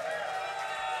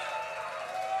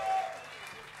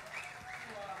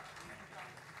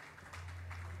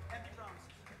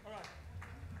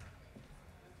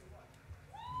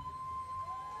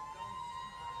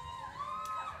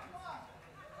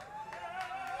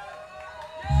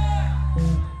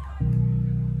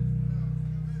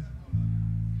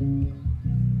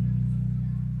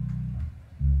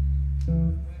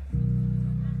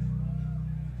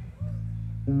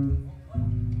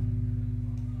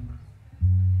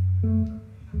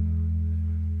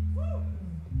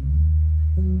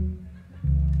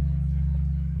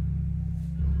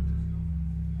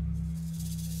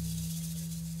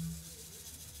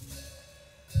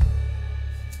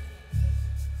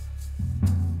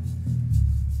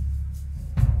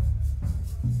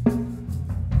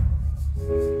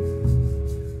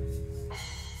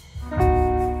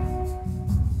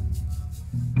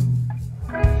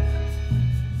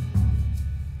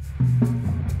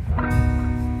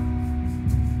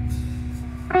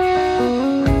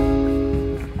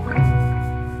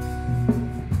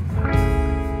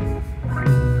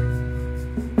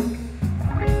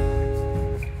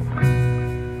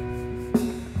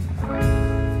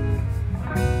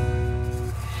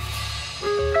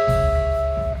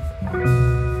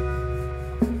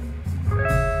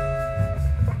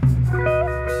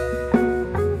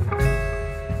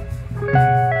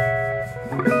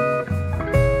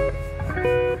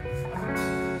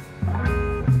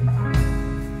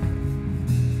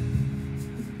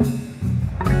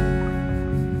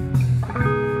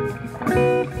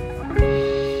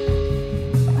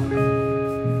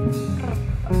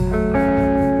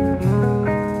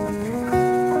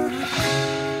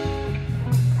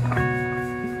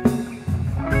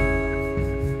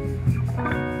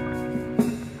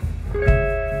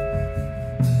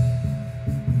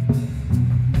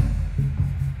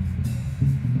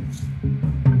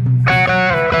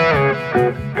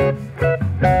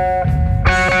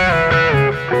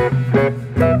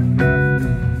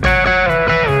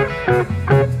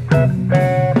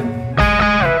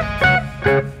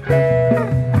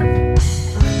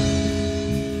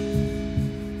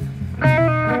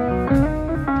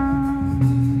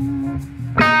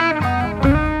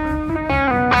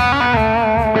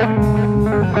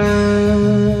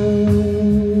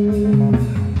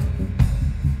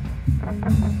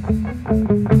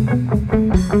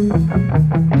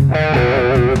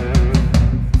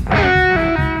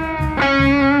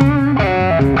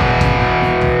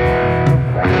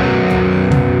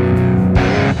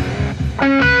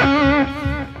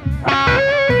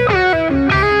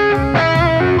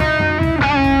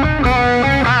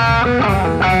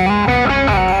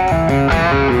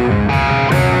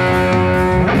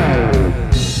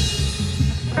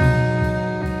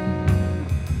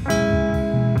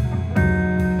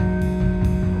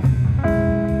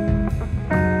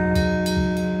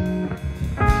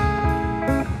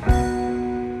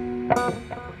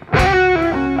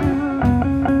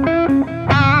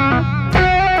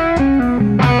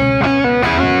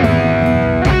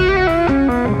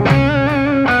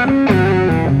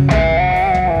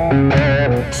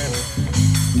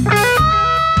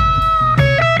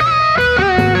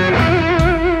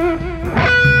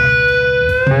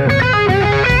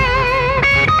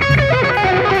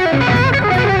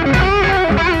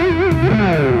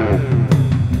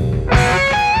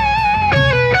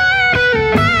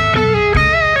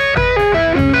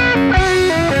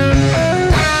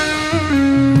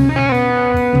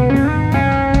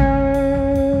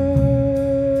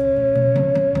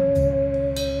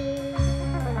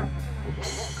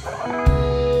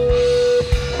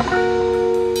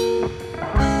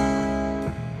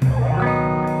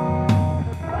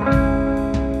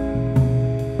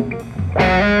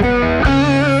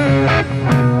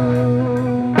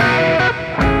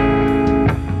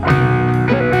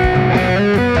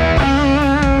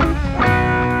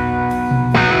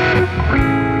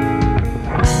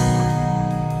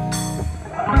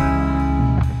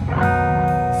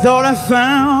 thought I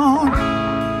found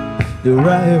the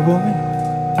right woman.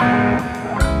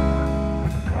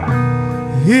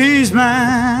 He's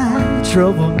my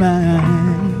troubled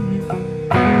mind.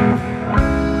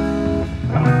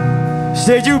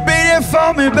 Said you be there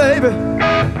for me, baby,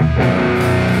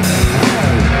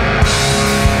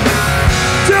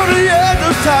 till the end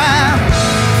of time.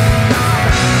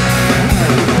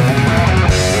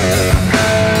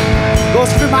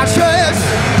 Goes through my chest,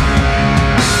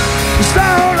 it's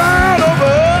all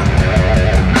over,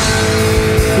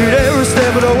 with every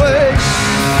step of the way.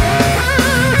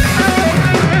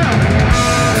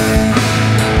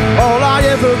 All I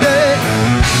ever get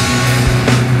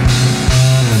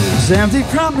is empty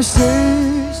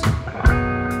promises.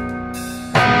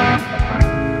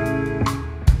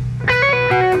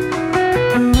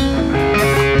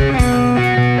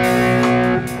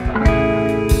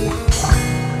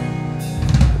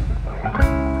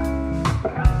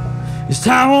 As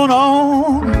time went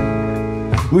on,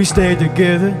 we stayed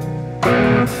together,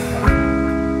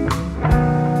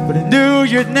 but I knew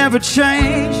you'd never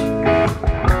change.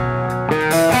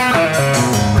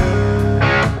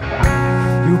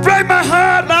 You break my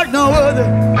heart like no other.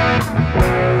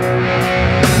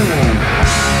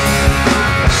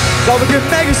 Thought we could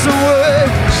make it some way.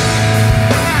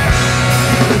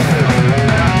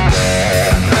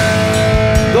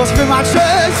 Don't spin my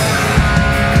chest,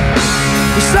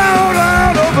 it's all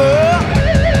over,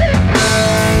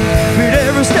 beat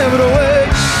every step of the way.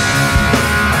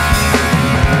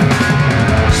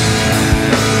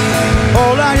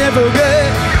 All I ever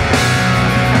get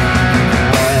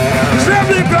is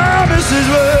empty promises,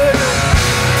 baby.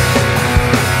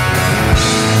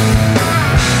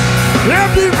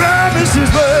 Empty promises,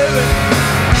 baby.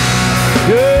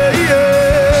 Yeah, yeah,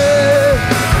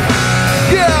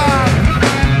 yeah.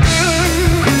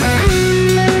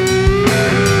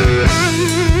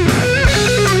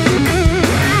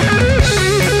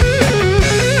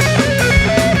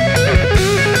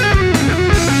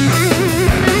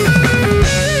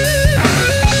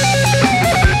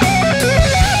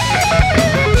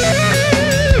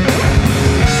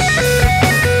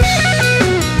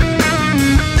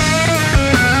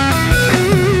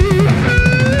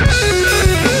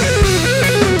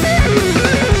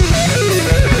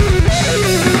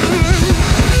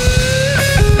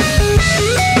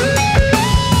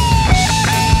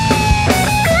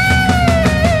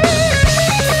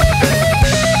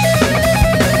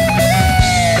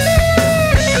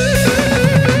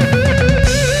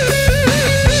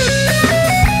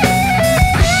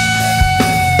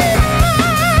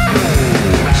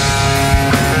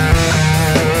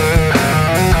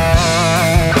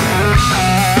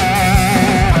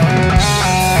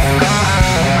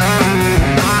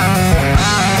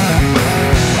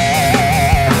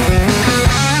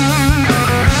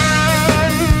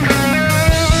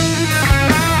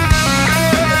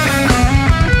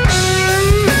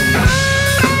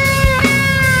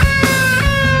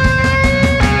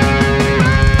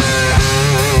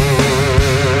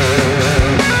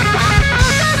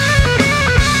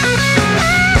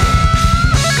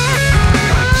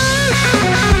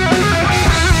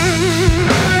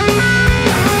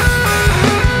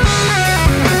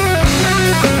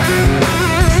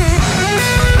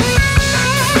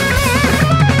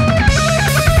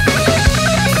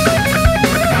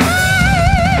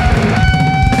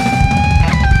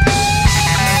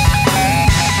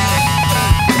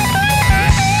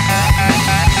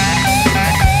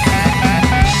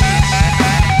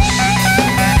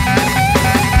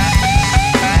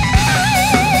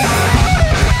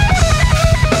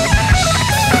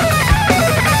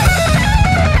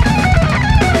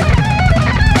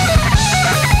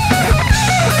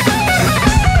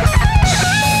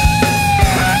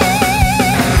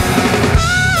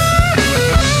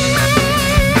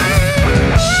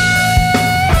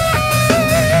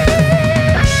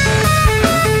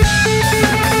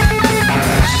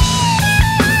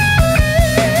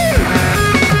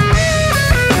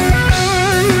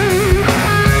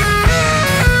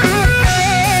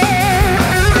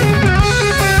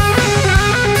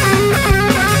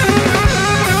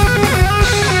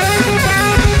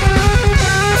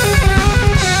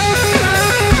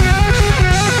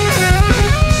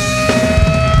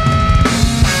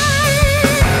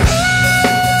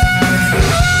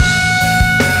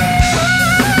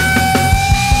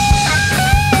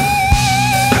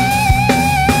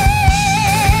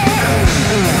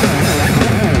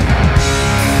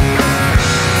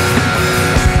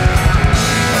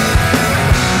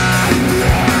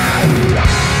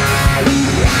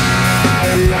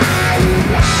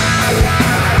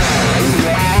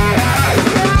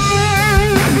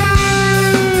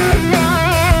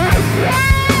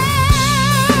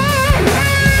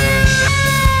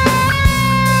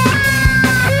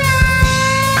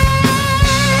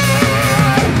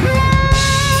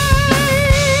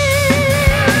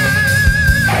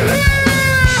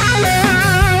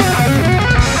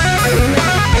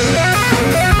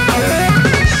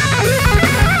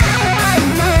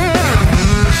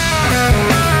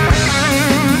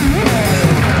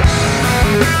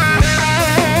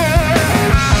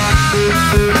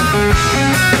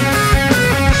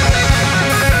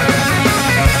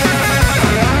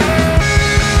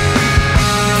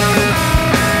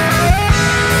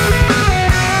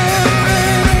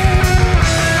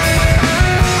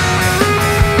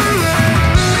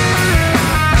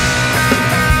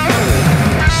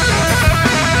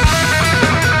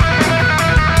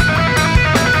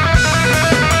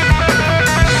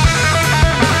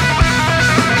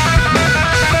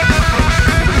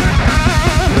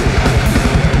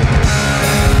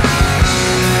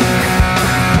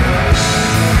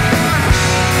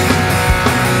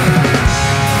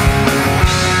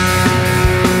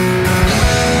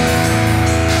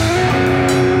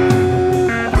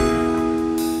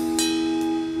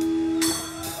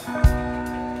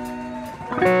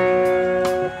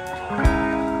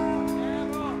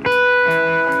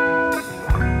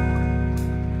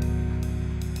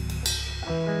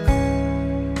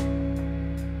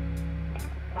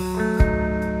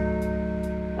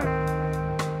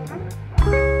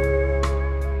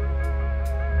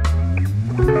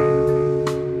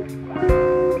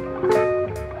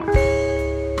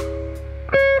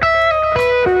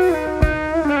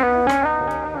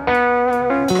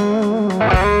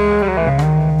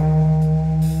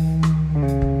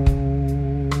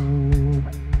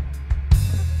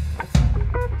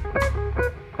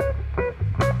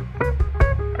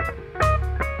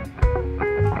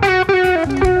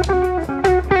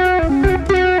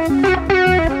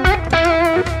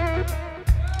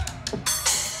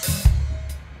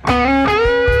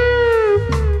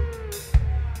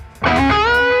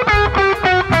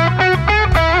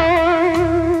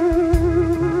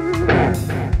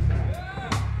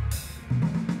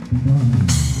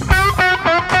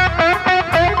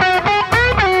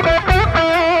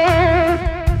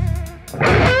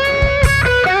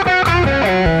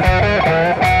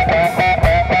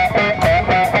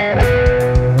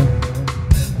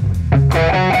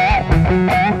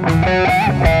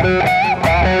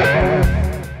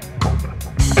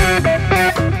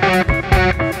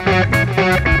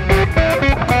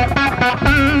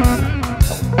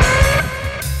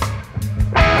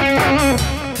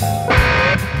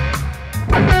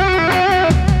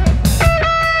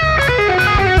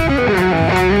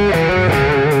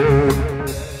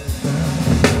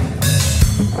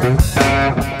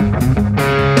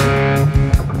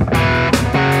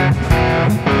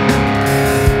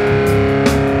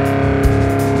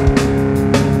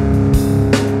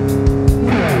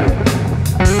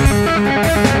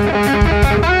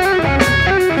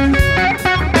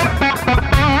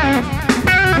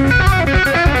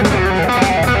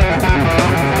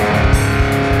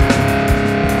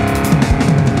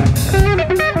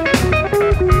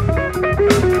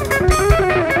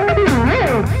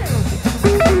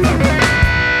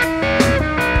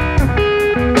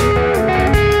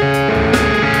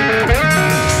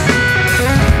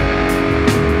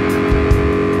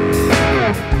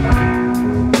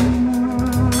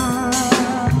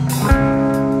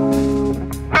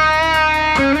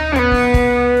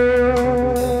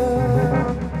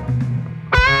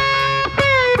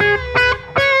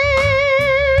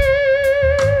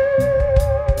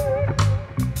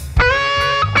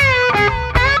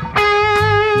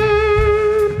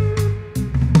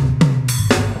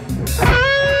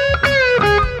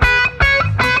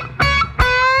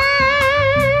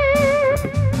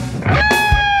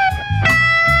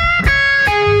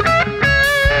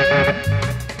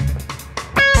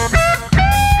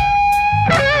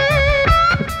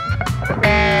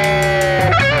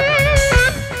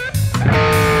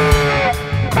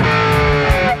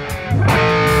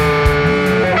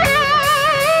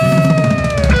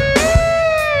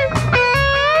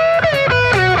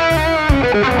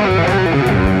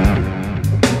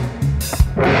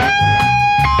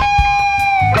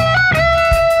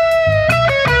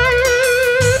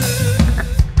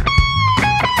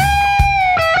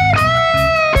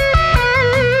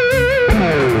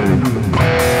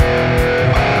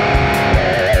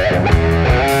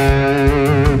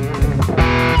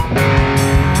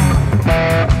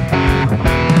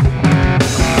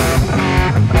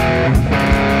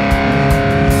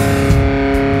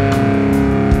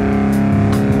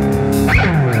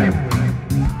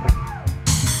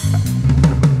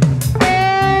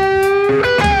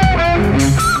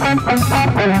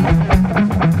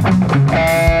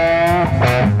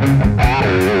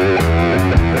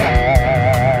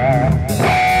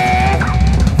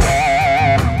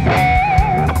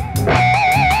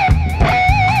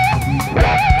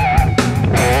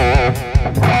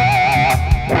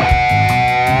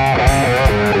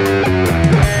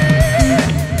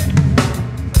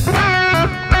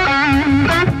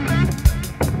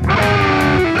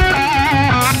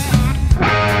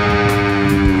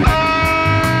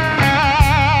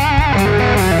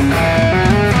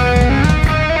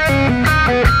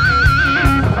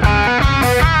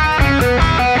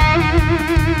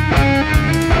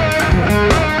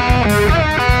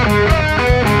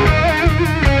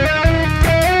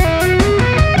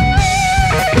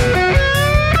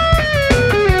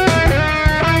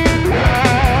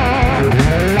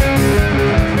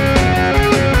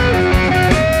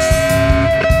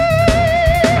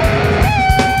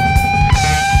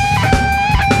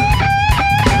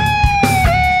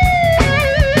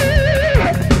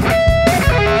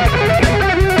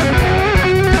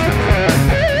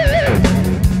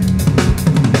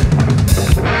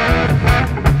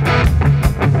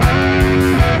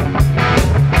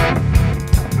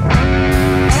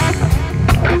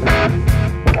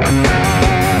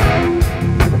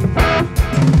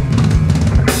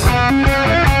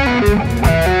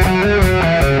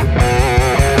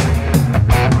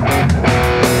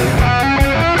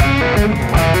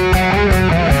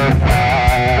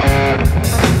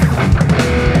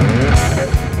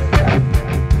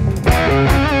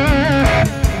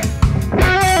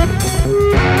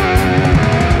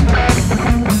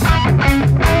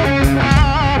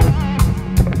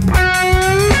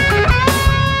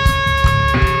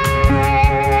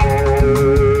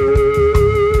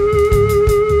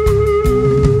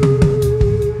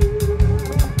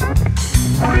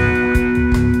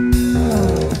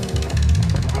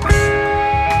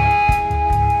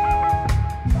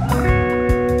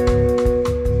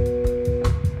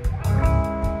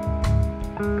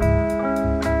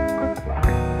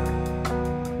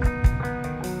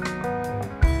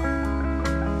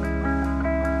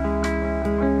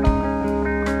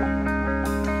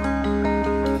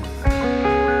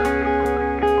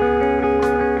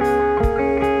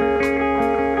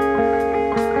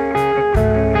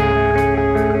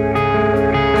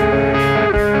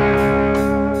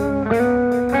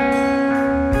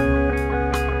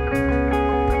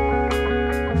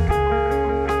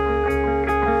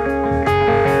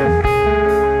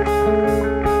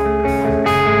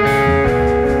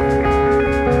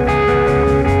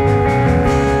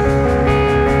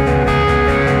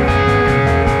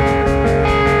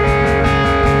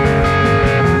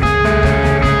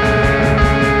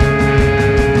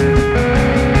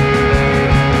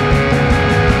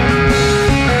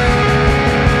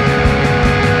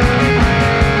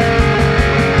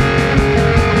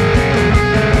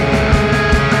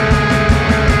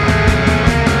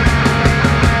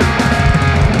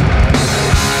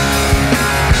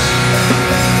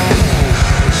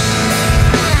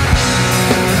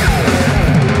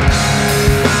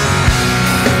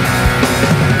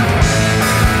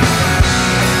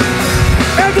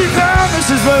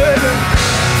 promises, baby.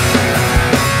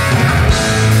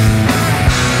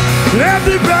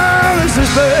 Empty promises,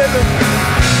 baby.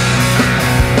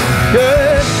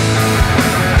 Yeah.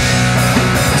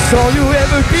 It's all you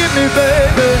ever give me,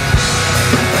 baby.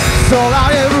 It's all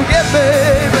I ever get,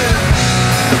 baby.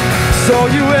 It's all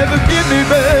you ever give me,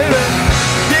 baby.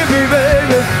 Give me,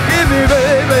 baby. Give me,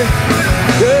 baby.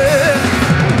 Yeah.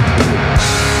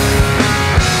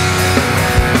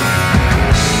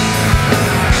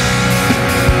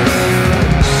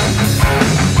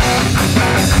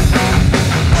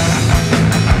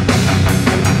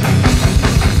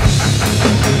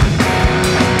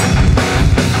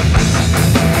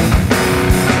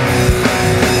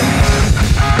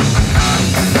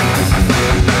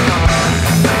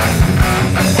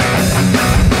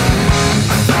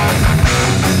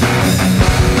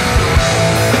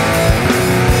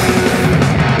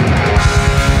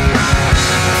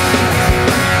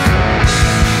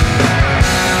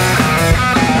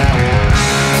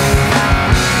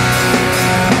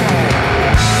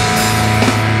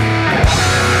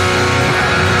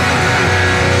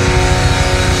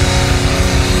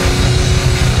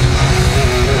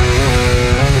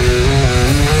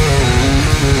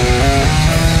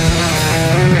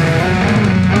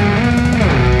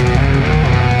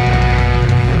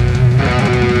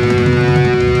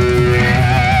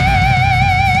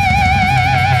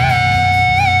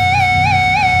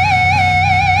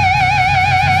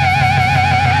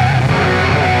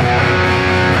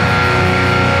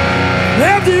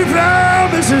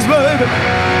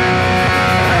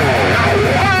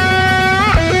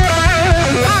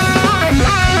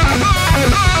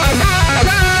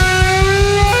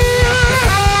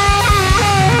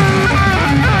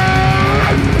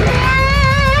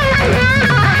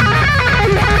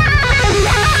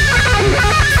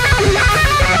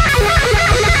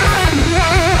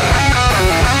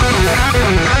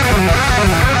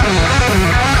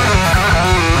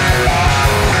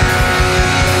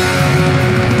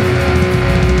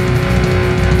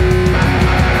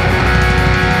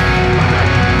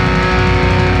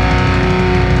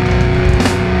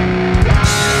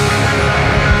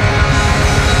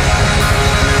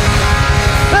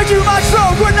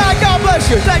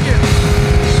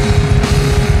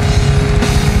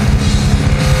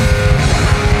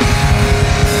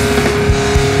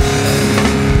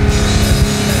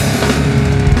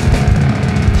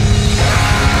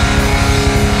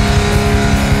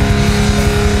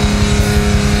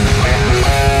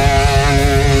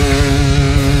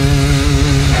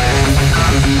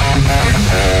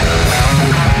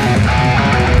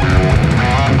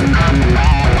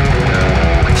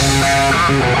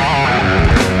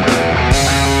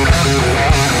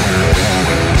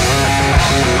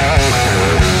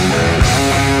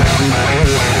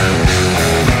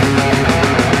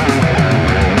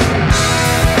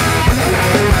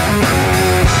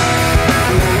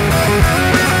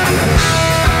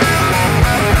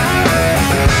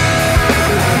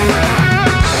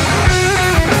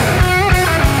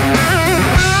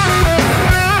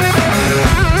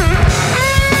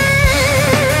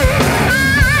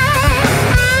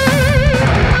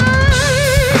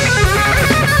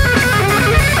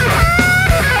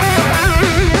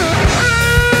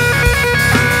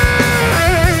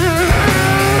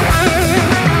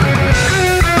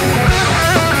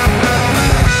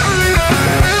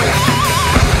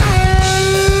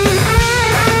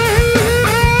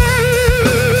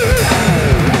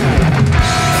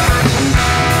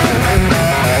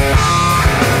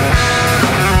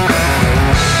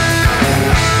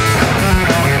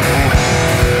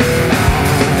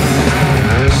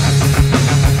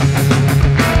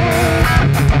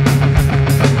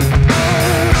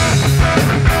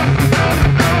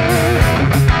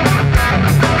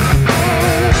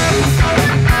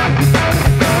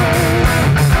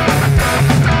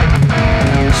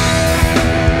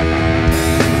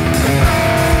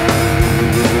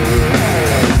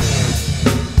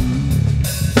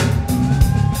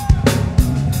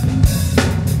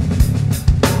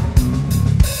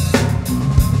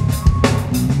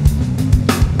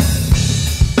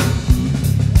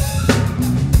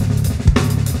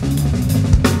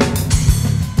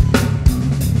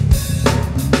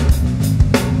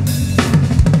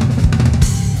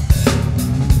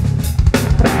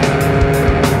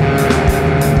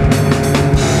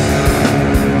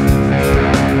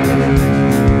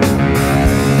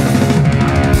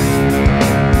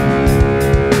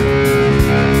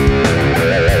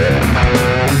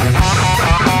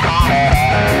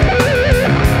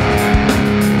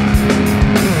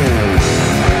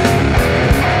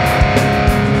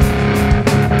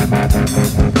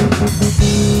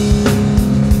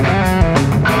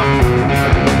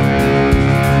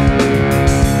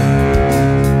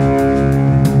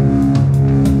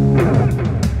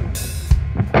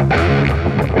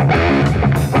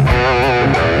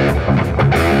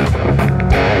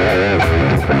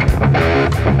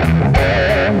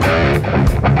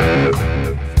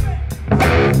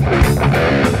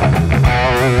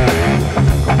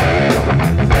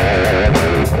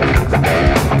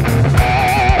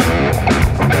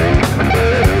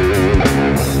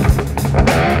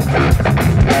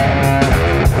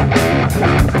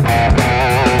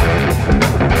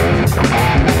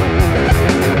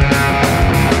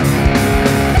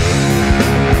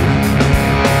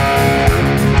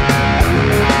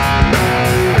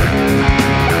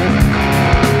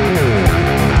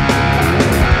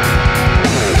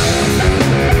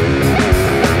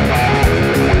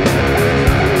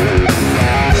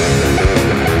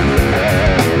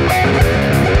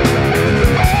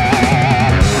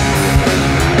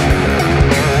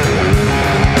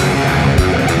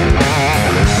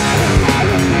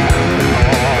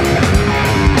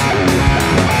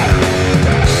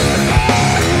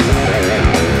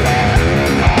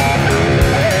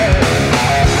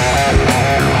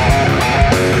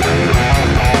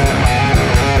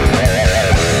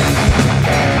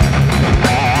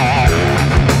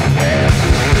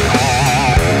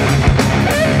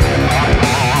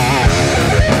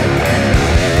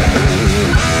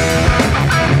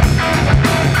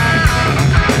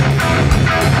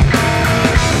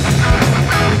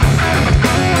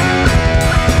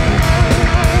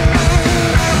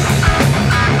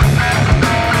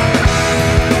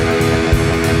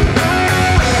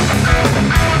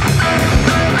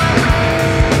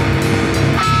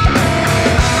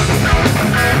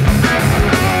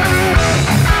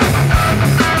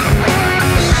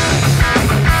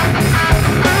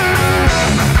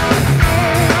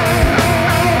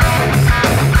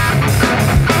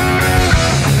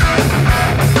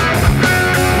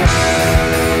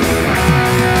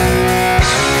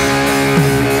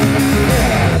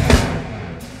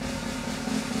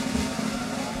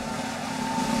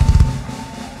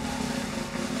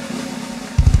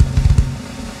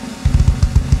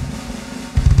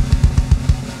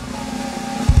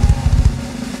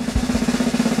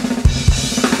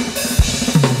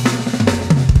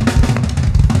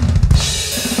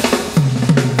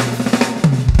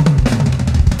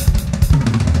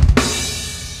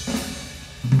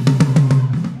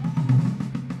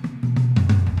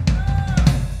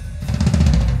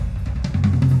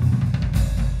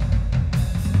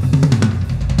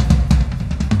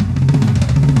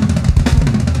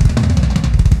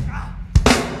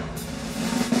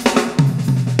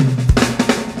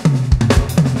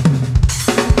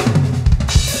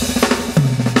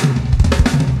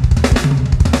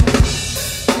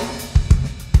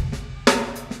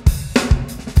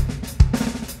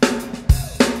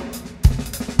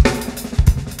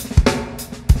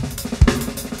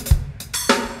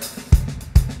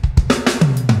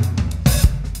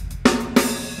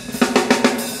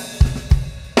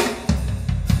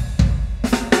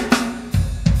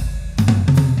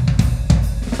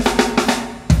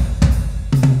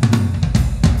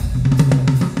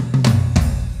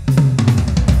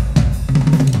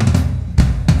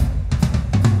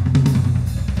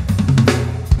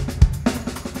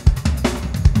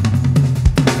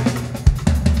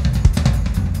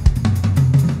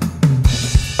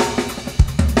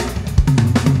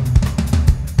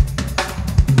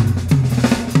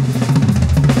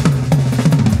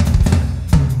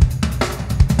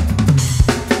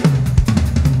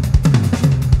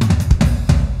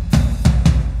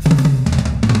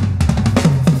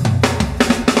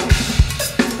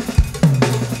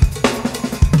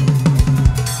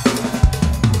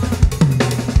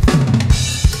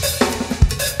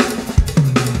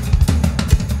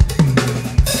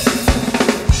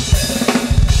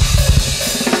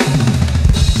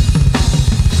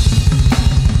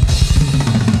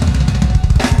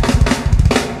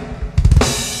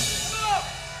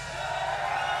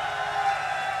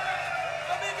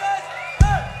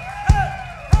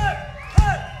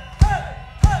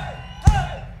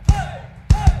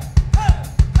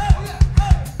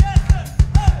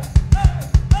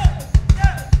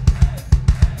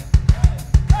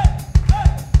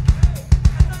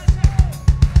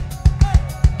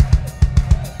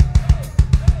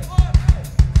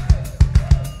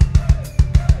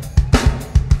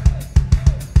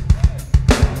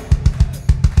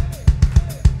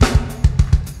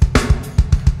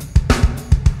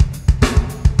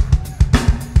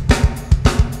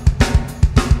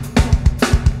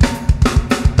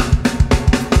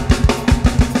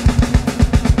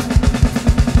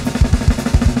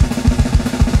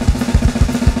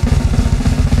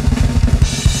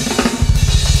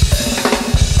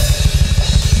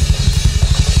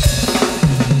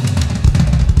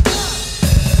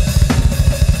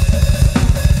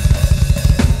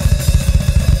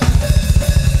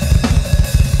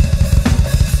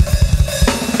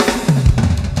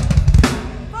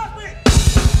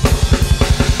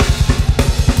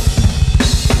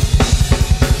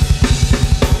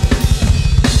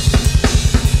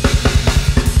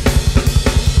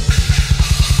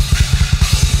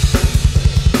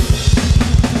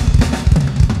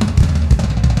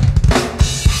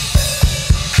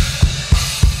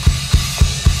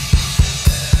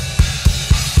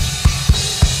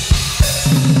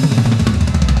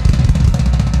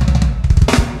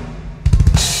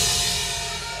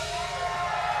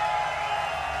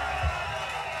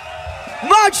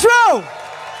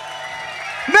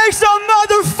 make some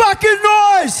motherfucking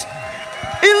noise!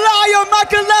 Elia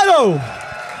Micheletto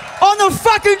on the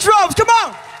fucking drums, come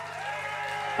on!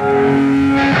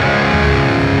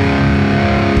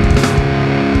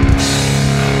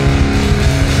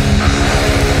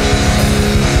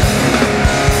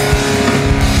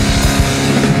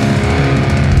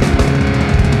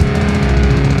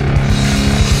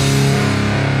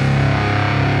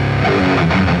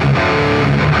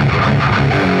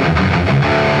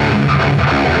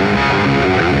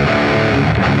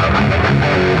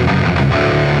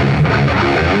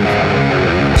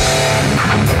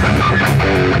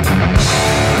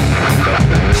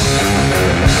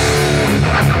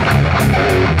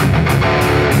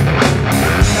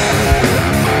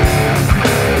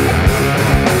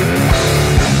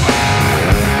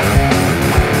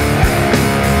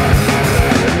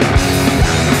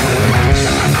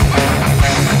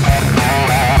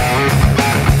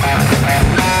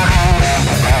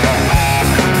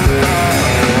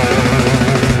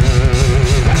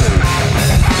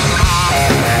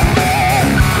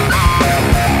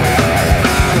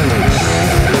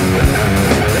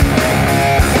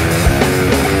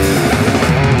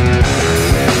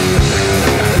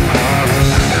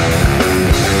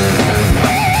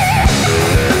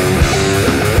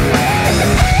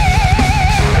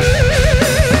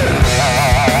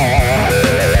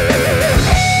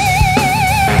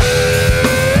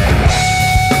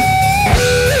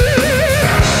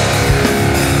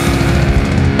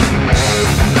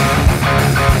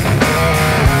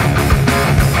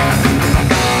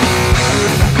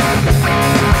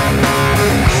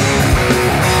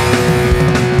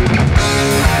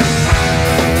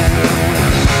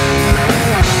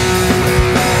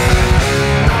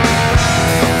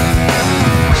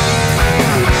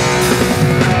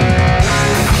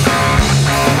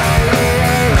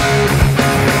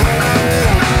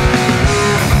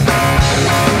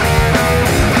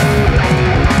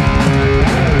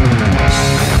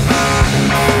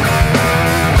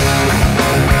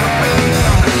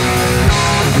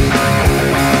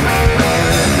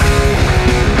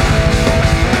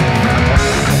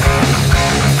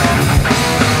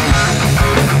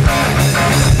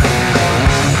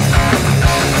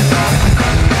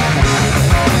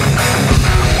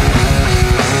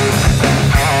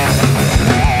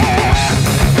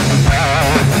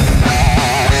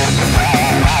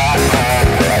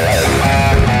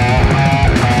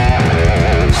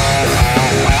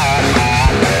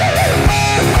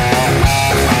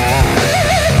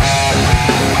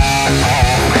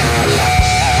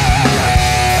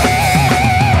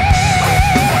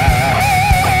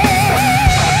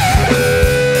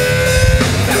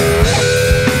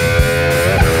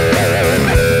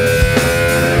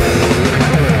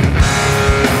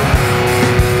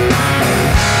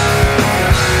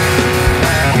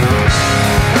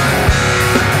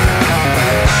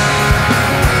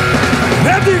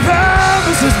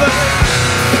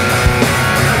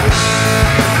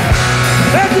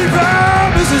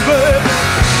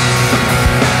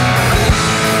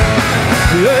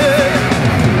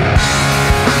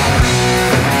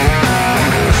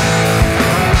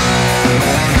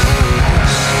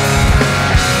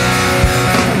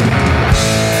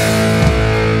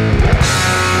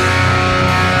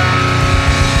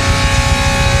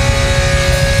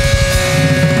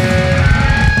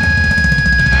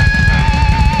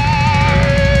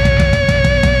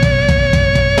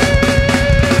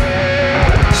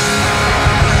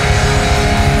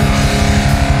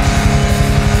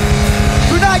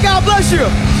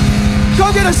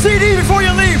 Go get a CD before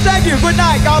you leave. Thank you. Good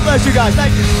night. God bless you guys.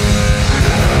 Thank you.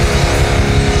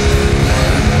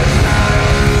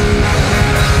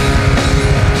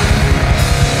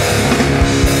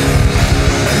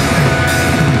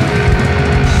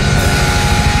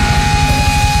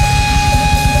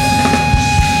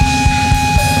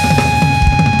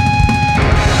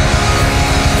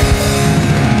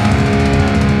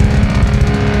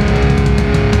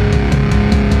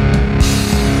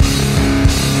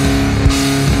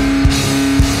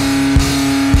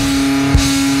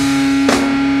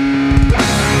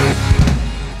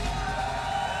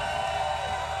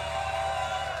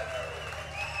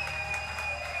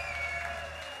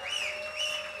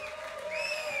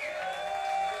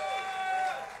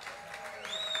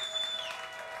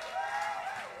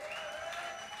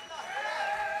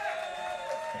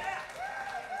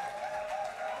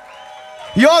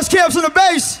 Jos Kamps on the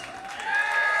bass.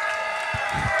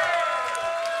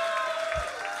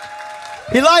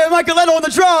 Elia Micheletto on the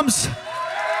drums.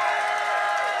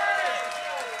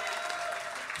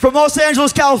 From Los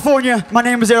Angeles, California, my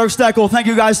name is Eric Steckel. Thank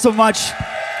you guys so much.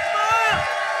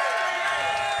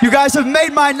 You guys guys have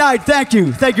made my night. Thank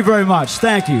you. Thank you very much.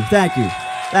 Thank you. Thank you.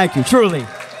 Thank you. Truly.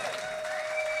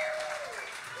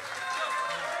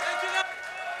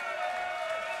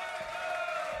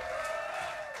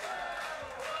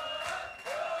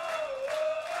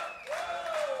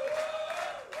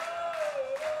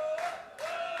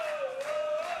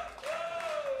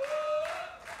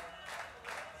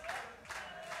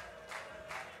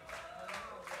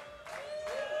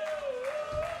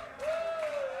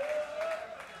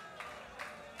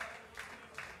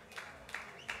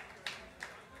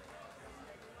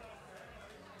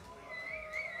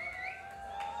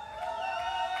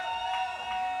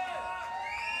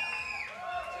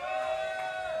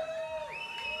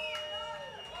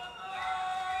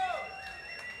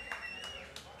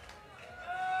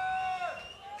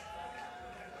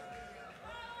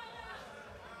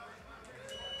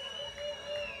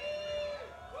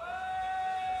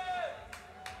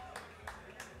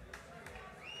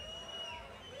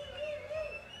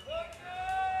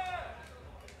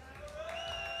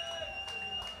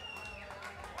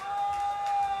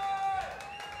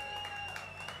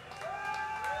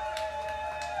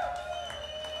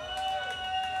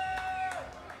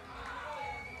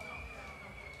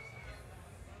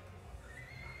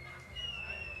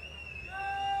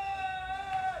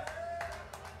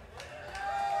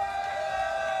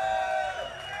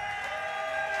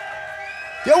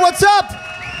 Yo, what's up?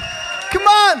 Come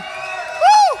on.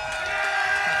 Woo!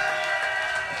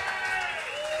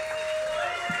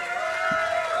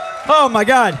 Oh my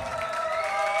God.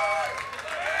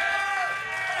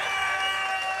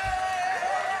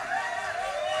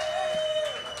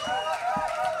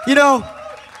 You know,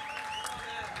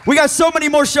 we got so many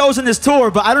more shows in this tour,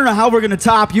 but I don't know how we're gonna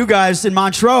top you guys in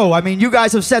Montreux. I mean, you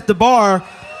guys have set the bar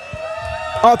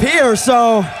up here,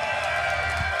 so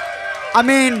I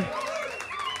mean,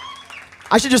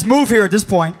 I should just move here at this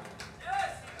point.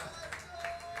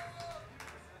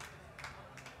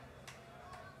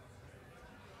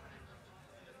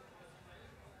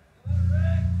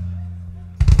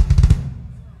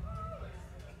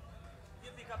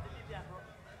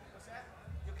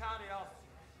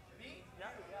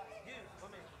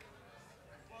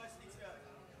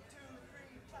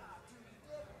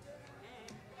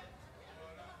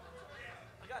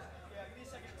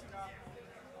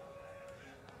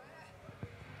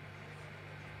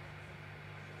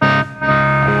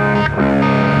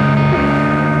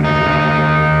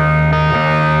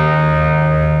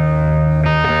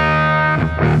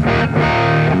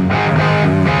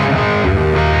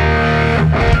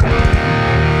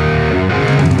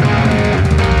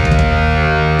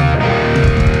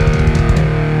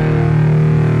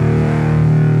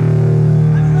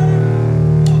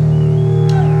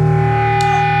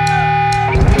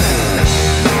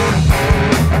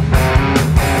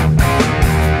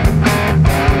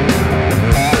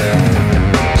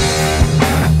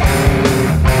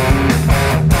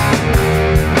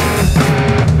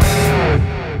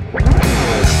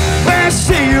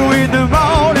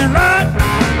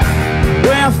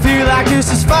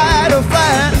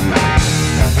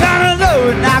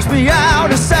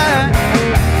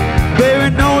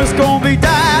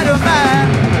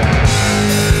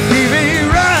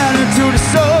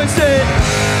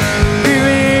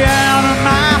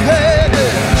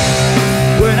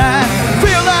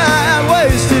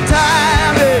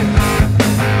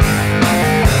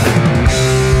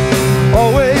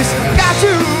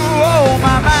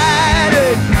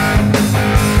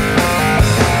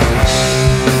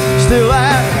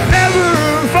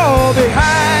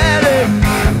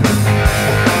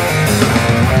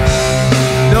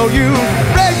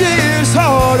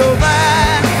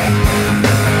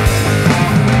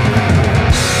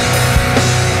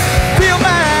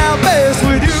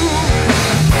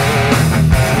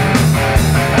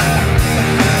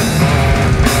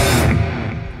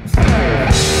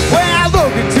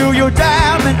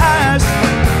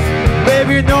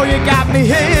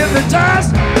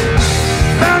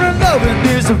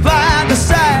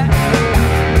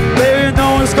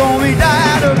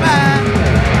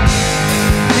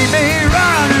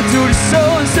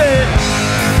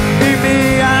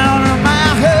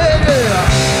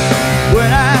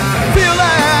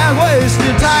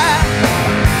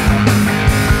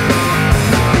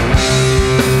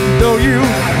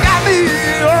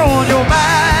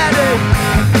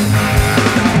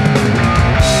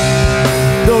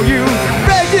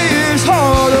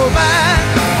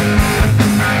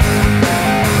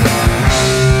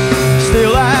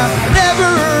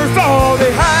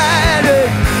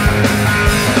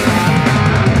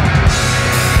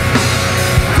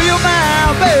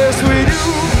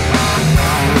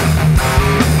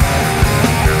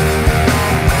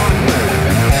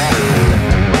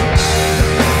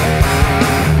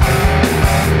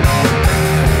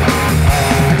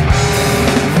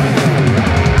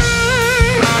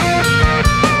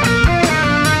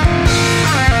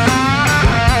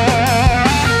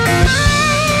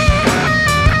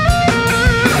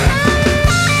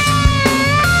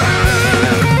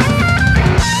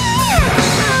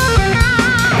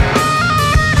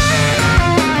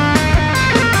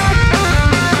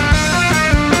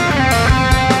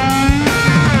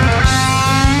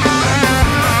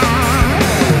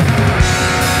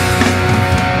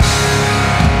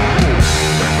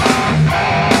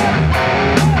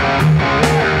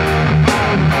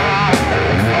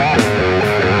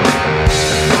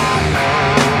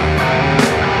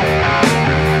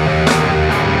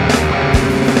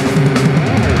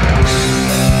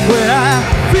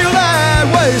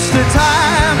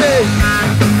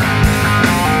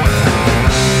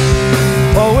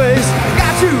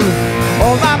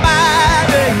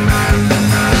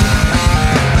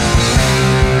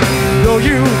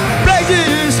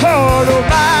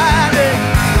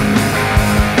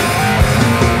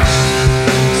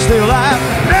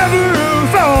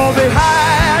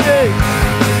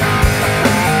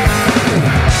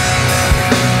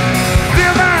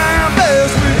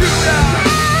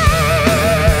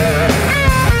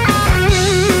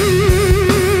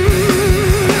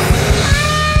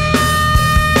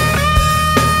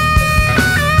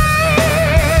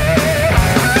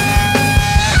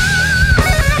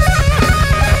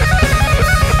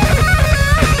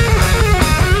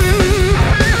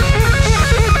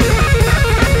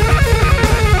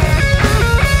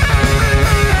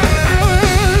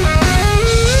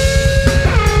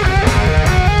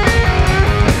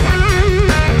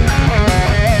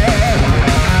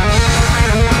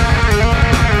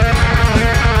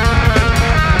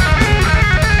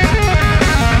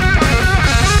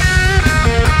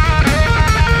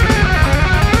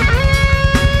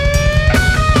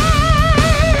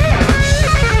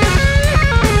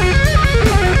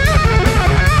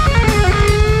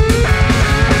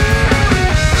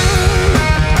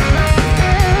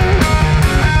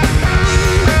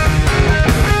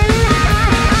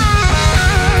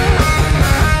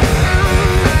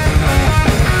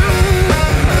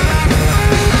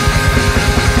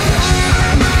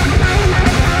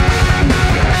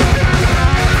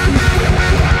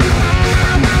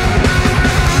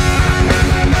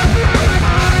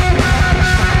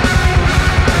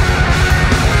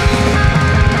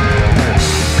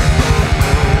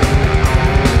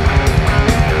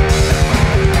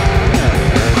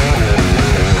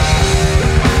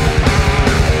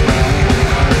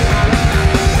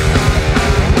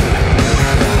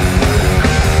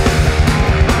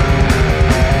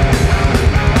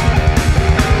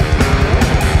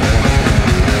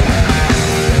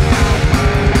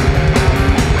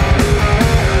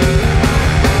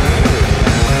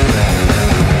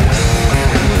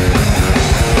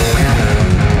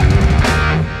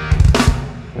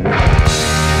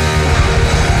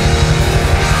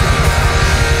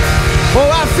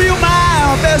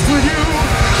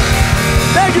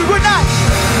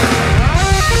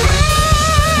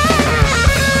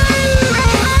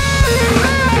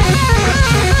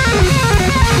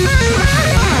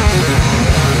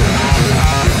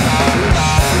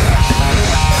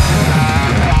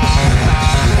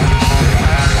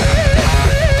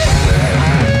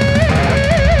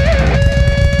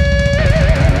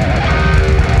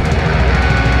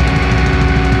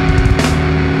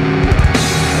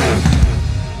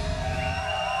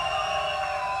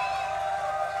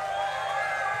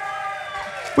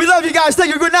 Love you guys.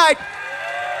 Thank you. Good night.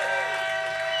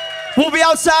 We'll be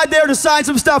outside there to sign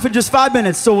some stuff in just 5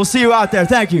 minutes, so we'll see you out there.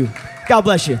 Thank you. God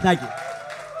bless you. Thank you.